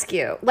ask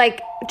you,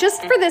 like,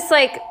 just for this,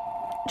 like,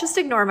 just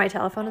ignore my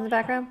telephone in the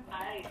background?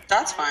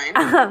 That's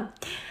fine.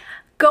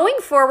 Going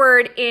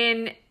forward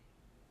in,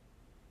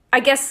 I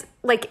guess,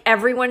 like,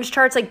 everyone's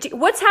charts, like,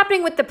 what's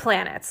happening with the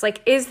planets?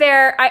 Like, is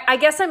there, I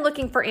guess I'm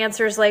looking for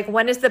answers, like,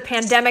 when is the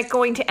pandemic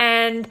going to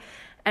end?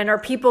 And are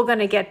people going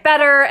to get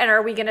better? And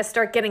are we going to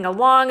start getting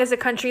along as a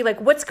country? Like,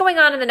 what's going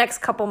on in the next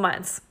couple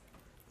months?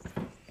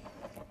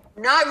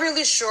 Not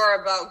really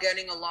sure about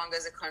getting along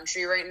as a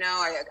country right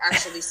now. I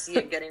actually see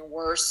it getting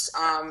worse.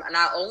 And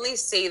I only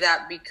say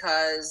that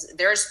because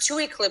there's 2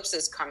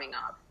 eclipses coming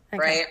up,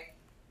 right?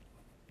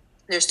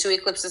 There's 2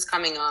 eclipses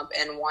coming up,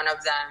 and one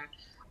of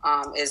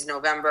them is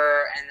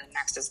November, and the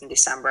next is in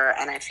December.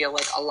 And I feel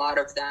like a lot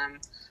of them,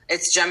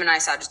 it's Gemini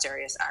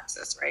Sagittarius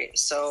axis, right?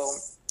 So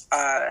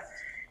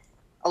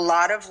a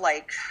lot of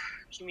like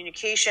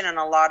communication and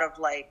a lot of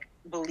like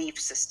belief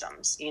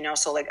systems, you know,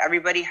 so like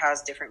everybody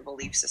has different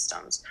belief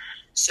systems.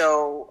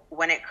 So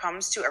when it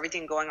comes to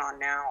everything going on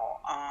now,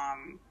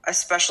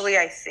 especially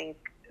I think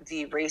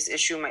the race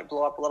issue might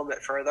blow up a little bit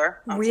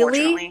further. Unfortunately,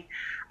 really?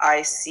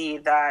 I see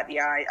that.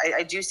 Yeah,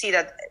 I do see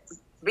that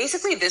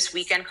basically this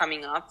weekend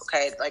coming up.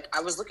 Okay. Like I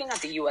was looking at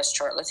the US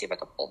chart. Let's see if I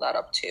can pull that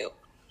up too.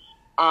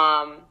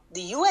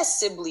 The US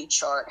Sibley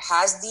chart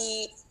has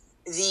the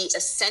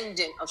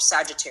ascendant of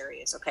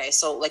Sagittarius. Okay.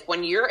 So like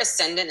when your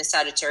ascendant is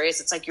Sagittarius,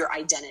 it's like your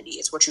identity.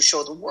 It's what you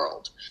show the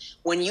world.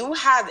 When you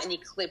have an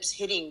eclipse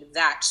hitting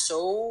that,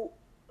 so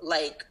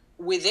like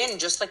within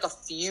just like a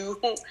few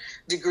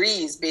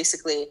degrees,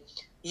 basically,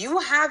 you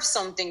have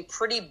something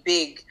pretty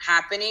big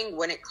happening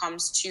when it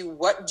comes to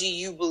what do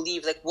you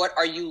believe? Like, what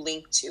are you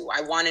linked to?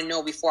 I want to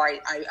know before I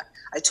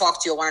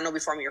talk to you. I want to know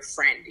before I'm your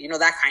friend, you know,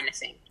 that kind of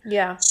thing.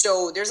 Yeah.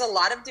 So there's a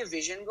lot of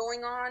division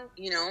going on,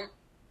 you know,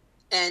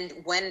 and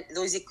when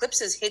those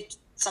eclipses hit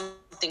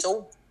something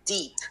so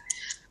deep,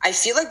 I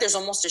feel like there's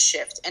almost a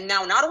shift. And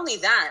now, not only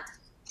that,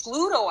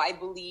 Pluto, I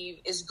believe,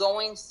 is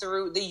going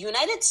through, the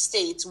United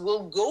States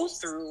will go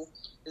through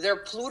their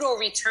Pluto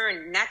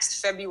return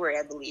next February,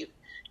 I believe.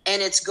 And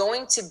it's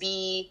going to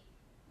be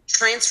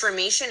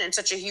transformation in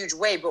such a huge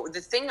way. But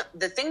the thing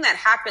that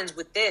happens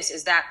with this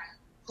is that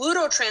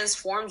Pluto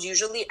transforms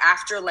usually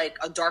after like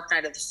a dark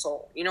night of the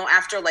soul,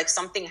 after like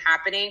something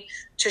happening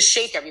to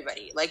shake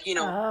everybody, like,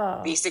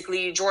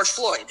 basically George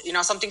Floyd,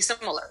 something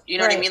similar,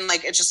 what I mean?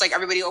 Like, it's just like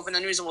everybody opened the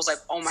news and was like,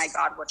 oh my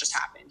God, what just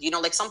happened?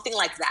 Like something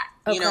like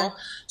that,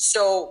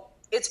 So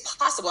it's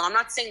possible. I'm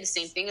not saying the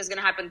same thing is going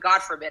to happen.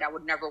 God forbid. I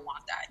would never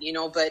want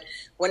that, but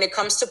when it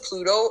comes to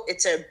Pluto,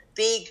 it's a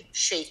big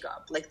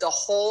shakeup. Like the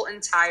whole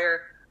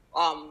entire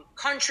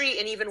country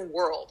and even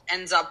world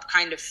ends up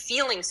kind of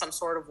feeling some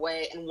sort of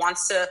way and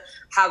wants to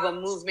have a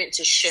movement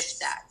to shift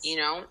that,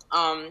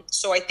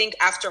 so I think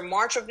after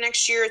March of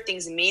next year,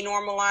 things may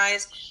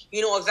normalize.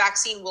 A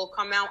vaccine will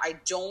come out. I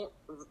don't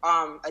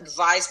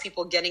advise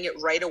people getting it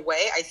right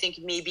away. I think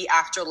maybe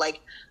after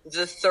like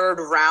the third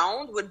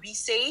round would be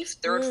safe,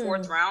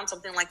 fourth round,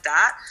 something like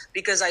that,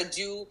 because I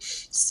do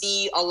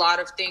see a lot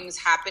of things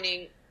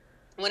happening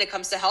when it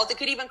comes to health. It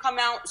could even come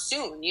out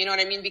soon, you know what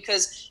I mean?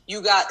 Because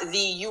you got the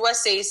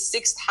USA's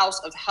 6th house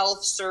of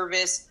health,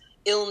 service,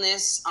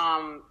 illness,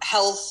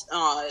 health,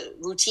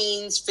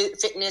 routines,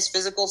 fitness,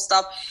 physical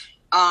stuff.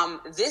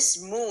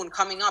 This moon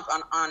coming up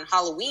on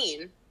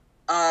Halloween,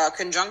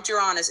 conjunct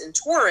Uranus in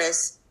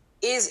Taurus,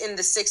 is in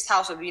the 6th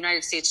house of the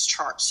United States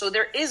chart. So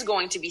there is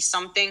going to be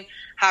something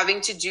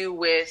having to do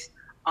with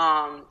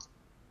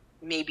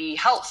maybe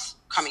health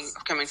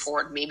coming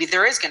forward. Maybe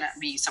there is going to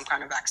be some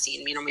kind of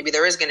vaccine. Maybe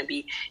there is going to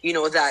be,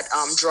 that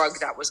drug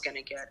that was going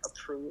to get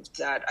approved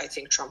that I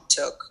think Trump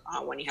took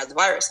when he had the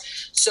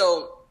virus.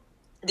 So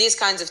these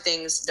kinds of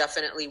things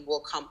definitely will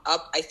come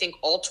up. I think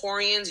all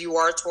Taurians, you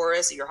are a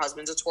Taurus, your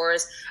husband's a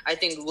Taurus. I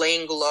think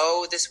laying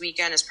low this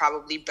weekend is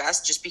probably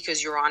best, just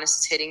because Uranus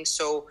is hitting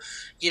so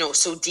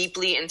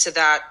deeply into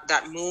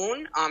that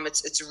moon.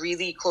 It's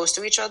really close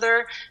to each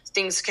other.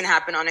 Things can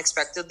happen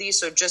unexpectedly.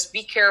 So just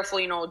be careful,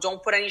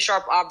 don't put any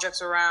sharp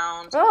objects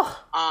around.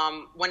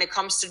 When it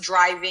comes to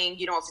driving,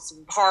 if it's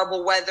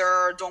horrible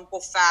weather, don't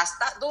go fast,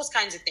 those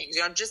kinds of things,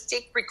 just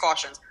take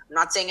precautions. I'm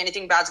not saying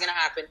anything bad's going to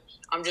happen.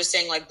 I'm just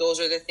saying like those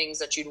are the things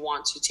that you'd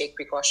want to take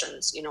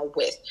precautions,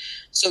 with.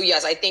 So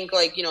yes, I think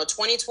like,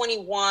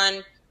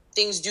 2021,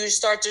 things do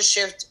start to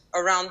shift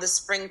around the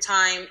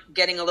springtime,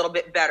 getting a little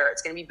bit better.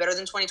 It's going to be better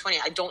than 2020.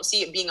 I don't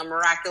see it being a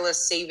miraculous,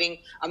 saving,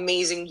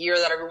 amazing year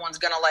that everyone's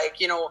going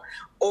to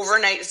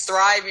overnight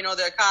thrive.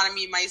 The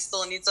economy might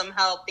still need some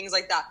help, things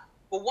like that.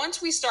 But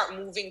once we start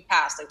moving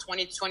past like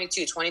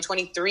 2022,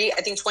 2023, I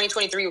think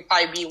 2023 will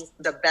probably be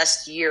the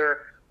best year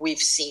we've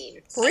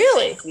seen.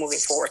 Really? Moving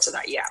forward to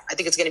that. Yeah. I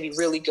think it's going to be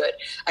really good.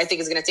 I think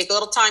it's going to take a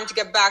little time to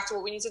get back to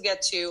what we need to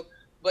get to.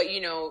 But,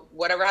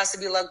 whatever has to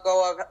be let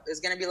go of is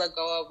going to be let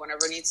go of.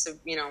 Whenever it needs to,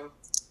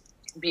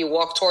 be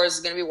walked towards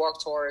is going to be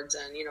walked towards.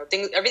 And,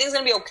 everything's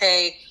going to be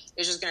okay.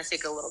 It's just going to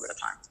take a little bit of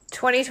time.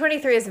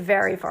 2023 is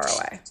very far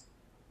away.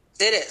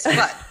 It is.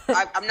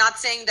 But I'm not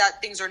saying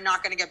that things are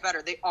not going to get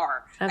better. They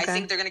are. Okay. I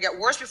think they're going to get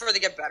worse before they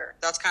get better.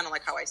 That's kind of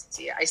like how I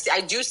see it.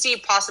 I do see a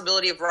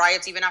possibility of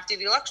riots even after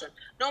the election,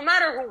 no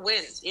matter who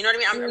wins. You know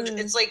what I mean?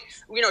 It's like,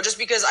 just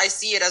because I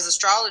see it as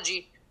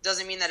astrology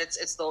doesn't mean that it's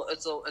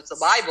the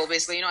Bible,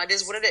 basically. It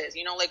is what it is.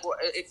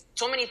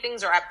 So many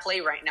things are at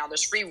play right now.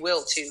 There's free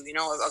will too,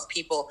 of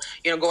people,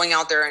 going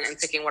out there and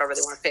picking whatever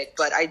they want to pick.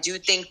 But I do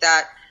think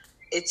that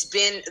it's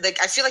been like,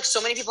 I feel like so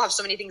many people have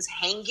so many things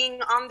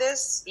hanging on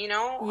this,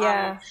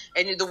 Yeah.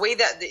 And the way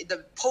that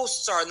the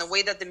posts are and the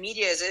way that the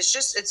media is,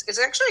 it's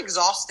actually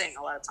exhausting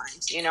a lot of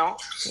times,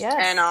 Yes.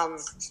 And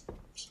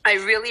I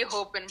really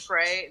hope and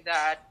pray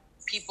that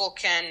people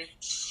can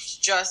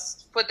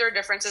just put their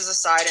differences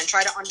aside and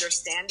try to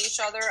understand each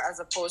other, as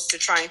opposed to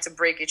trying to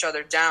break each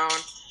other down,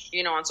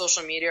 on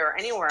social media or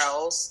anywhere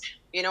else,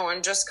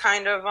 and just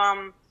kind of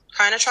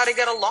try to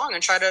get along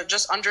and try to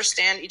just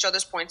understand each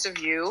other's points of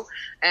view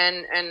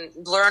and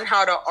learn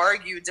how to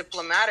argue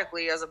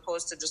diplomatically, as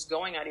opposed to just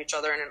going at each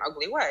other in an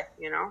ugly way,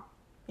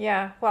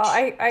 Yeah. Well,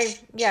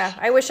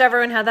 I wish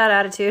everyone had that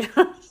attitude.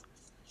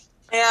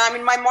 Yeah, I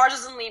mean, my Mars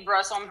is in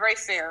Libra, so I'm very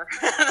fair.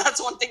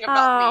 That's one thing about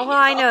me. Oh, well,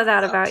 I know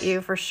that about you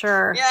for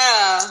sure.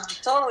 Yeah,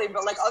 totally.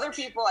 But like other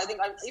people, I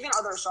think even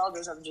other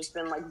astrologers have just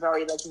been like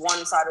very like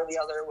one side or the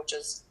other, which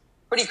is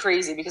pretty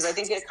crazy, because I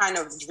think it kind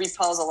of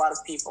repels a lot of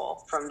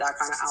people from that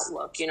kind of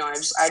outlook.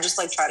 I just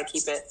like try to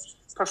keep it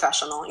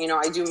professional.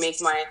 I do make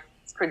my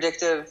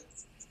predictive,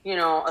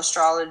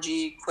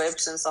 astrology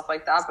quips and stuff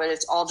like that, but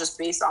it's all just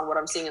based on what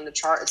I'm seeing in the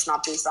chart. It's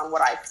not based on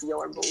what I feel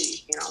or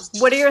believe,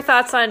 What are your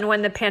thoughts on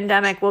when the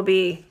pandemic will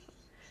be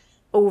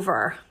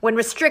over? When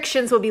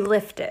restrictions will be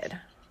lifted?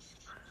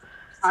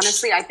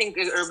 Honestly, I think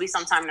it'll be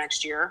sometime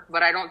next year,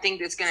 but I don't think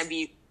it's going to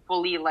be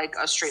fully like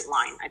a straight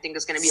line. I think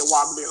it's going to be a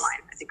wobbly line.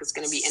 I think it's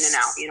going to be in and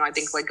out. I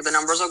think like the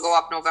numbers will go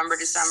up November,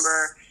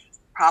 December,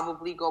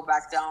 probably go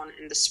back down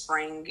in the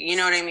spring. You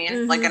know what I mean?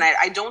 Mm-hmm. Like, and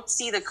I don't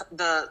see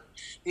the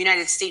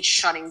United States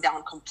shutting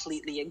down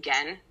completely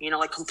again,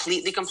 like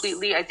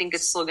completely. I think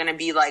it's still going to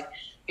be like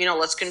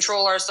let's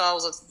control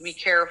ourselves. Let's be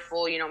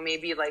careful,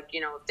 maybe like,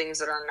 things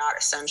that are not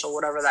essential,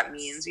 whatever that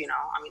means,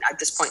 I mean, at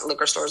this point,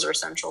 liquor stores are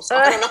essential. So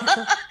I don't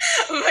know.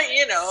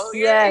 But,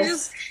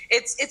 yes.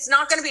 It's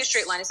not going to be a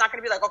straight line. It's not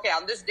going to be like, okay,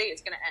 on this day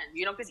it's going to end,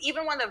 because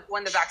even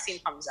when the vaccine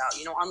comes out,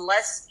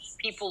 unless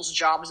people's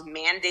jobs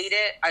mandate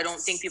it, I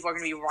don't think people are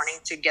going to be running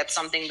to get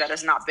something that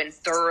has not been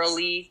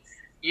thoroughly,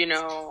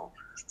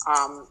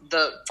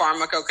 the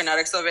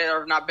pharmacokinetics of it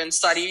have not been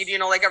studied,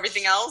 like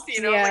everything else, like,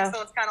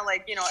 so it's kind of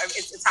like,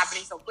 it's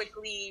happening so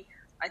quickly.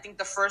 I think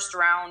the first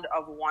round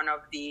of one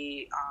of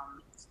the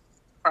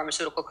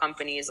pharmaceutical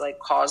companies like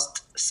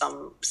caused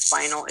some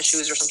spinal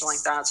issues or something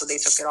like that, so they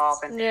took it off,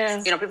 and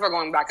people are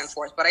going back and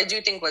forth. But I do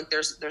think like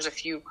there's a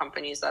few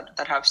companies that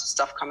have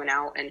stuff coming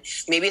out, and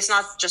maybe it's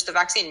not just the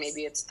vaccine,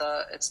 maybe it's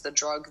the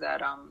drug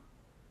that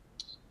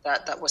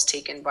that was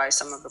taken by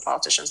some of the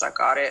politicians that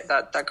got it,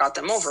 that got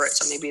them over it.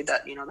 So maybe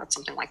that, that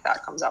something like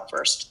that comes out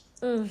first.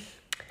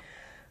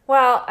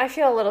 Well, I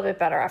feel a little bit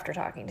better after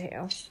talking to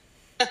you.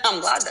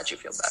 I'm glad that you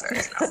feel better.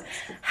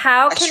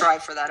 I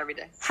strive for that every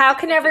day. How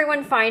can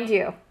everyone find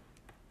you?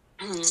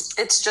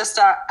 It's just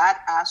at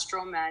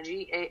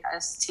Astromagi,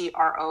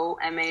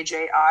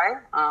 ASTROMAJI,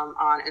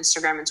 on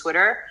Instagram and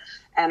Twitter.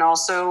 And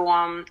also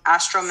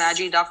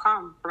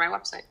astromagi.com for my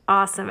website.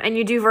 Awesome. And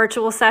you do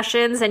virtual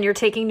sessions and you're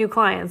taking new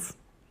clients.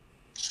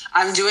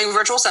 I'm doing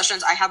virtual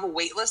sessions. I have a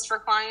wait list for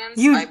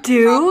clients. You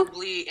do?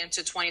 Probably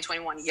into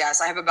 2021. Yes,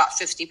 I have about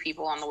 50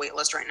 people on the wait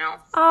list right now.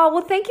 Oh,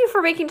 well, thank you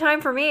for making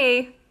time for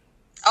me.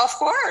 Of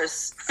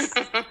course.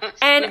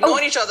 And we've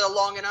known each other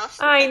long enough.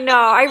 I know.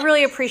 I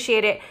really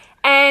appreciate it.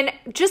 And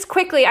just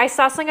quickly, I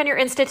saw something on your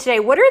Insta today.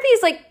 What are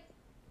these like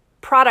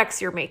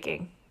products you're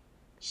making?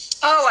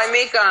 Oh, I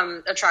make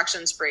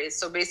attraction sprays.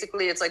 So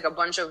basically it's like a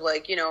bunch of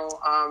like,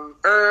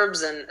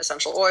 herbs and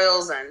essential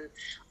oils and,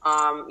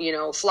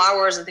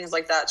 flowers and things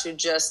like that to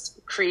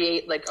just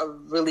create like a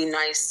really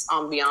nice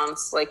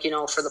ambiance, like,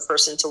 for the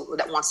person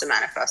that wants to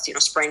manifest,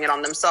 spraying it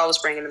on themselves,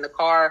 spraying it in the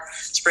car,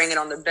 spraying it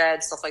on their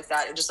bed, stuff like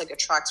that. It just like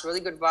attracts really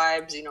good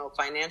vibes,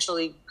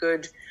 financially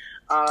good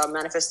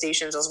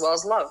manifestations as well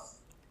as love.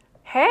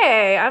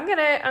 Hey, I'm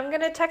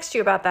gonna text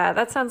you about that.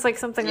 That sounds like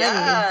something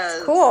I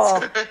need.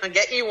 Cool.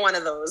 Get you one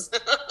of those.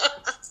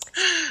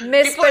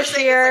 Miss People are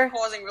saying it's Bashir. like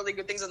causing really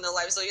good things in their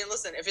life. So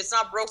listen, if it's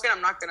not broken, I'm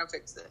not gonna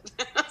fix it.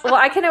 Well,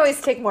 I can always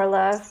take more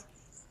love.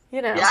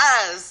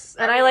 Yes.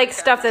 And I like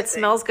stuff that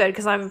smells good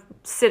because I'm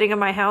sitting in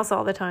my house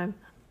all the time.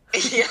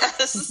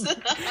 Yes.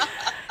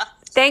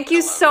 Thank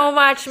you so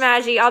much,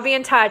 Maggie. I'll be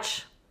in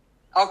touch.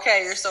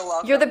 Okay, you're so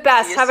welcome. You're the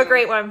best. Have a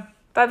great one.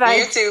 Bye-bye.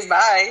 You too.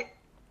 Bye.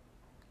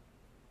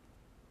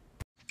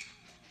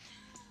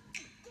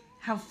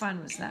 How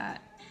fun was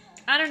that?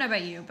 I don't know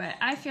about you, but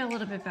I feel a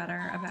little bit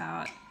better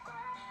about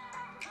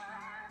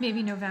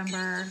maybe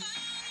November,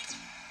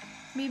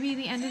 maybe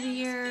the end of the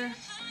year.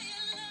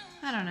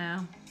 I don't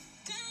know.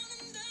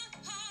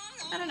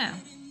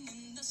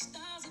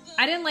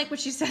 I didn't like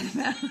what you said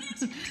about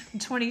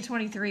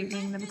 2023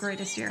 being the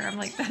greatest year. I'm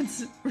like,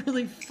 that's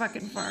really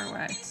fucking far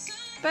away.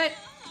 But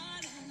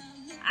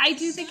I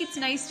do think it's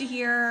nice to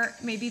hear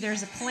maybe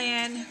there's a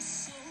plan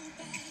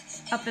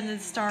up in the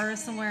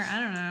stars somewhere. I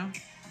don't know.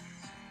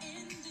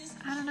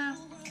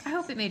 I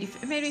hope it made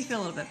me feel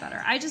a little bit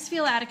better. I just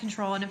feel out of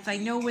control, and if I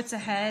know what's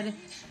ahead,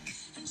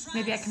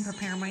 maybe I can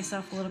prepare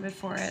myself a little bit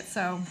for it.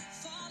 So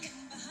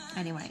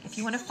anyway, if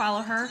you want to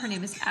follow her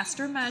name is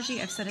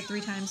Astromagi. I've said it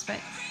 3 times, but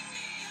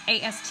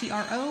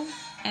ASTROMAJI.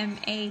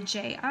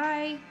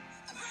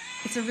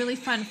 It's a really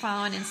fun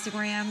follow on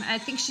Instagram. I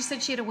think she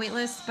said she had a wait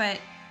list, but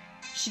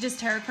she does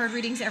tarot card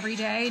readings every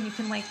day, and you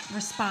can like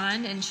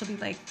respond, and she'll be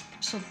like,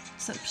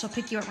 she'll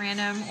pick you at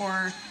random,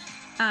 or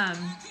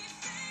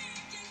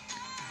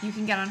you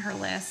can get on her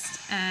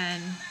list.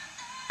 And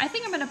I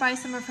think I'm going to buy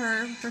some of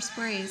her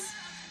sprays.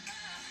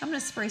 I'm going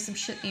to spray some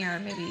shit in the air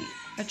and maybe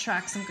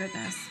attract some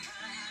goodness.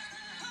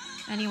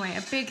 Anyway,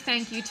 a big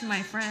thank you to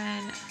my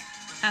friend,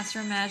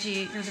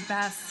 Astromagi. You're the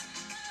best.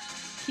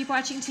 Keep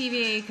watching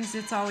TV because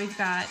it's all we've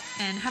got.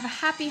 And have a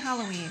happy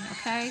Halloween,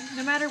 okay?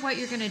 No matter what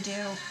you're going to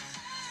do,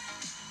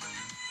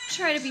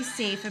 try to be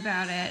safe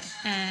about it.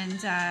 And,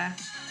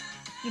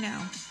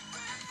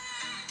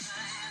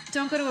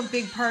 don't go to a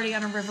big party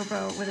on a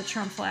riverboat with a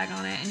Trump flag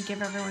on it and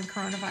give everyone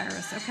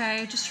coronavirus,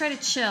 okay? Just try to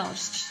chill.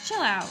 Just chill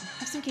out.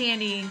 Have some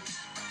candy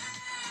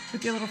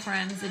with your little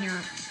friends and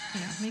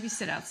maybe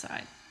sit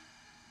outside.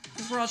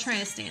 Because we're all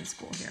trying to stay in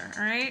school here,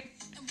 all right?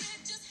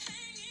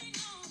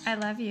 I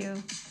love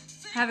you.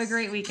 Have a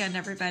great weekend,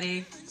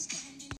 everybody.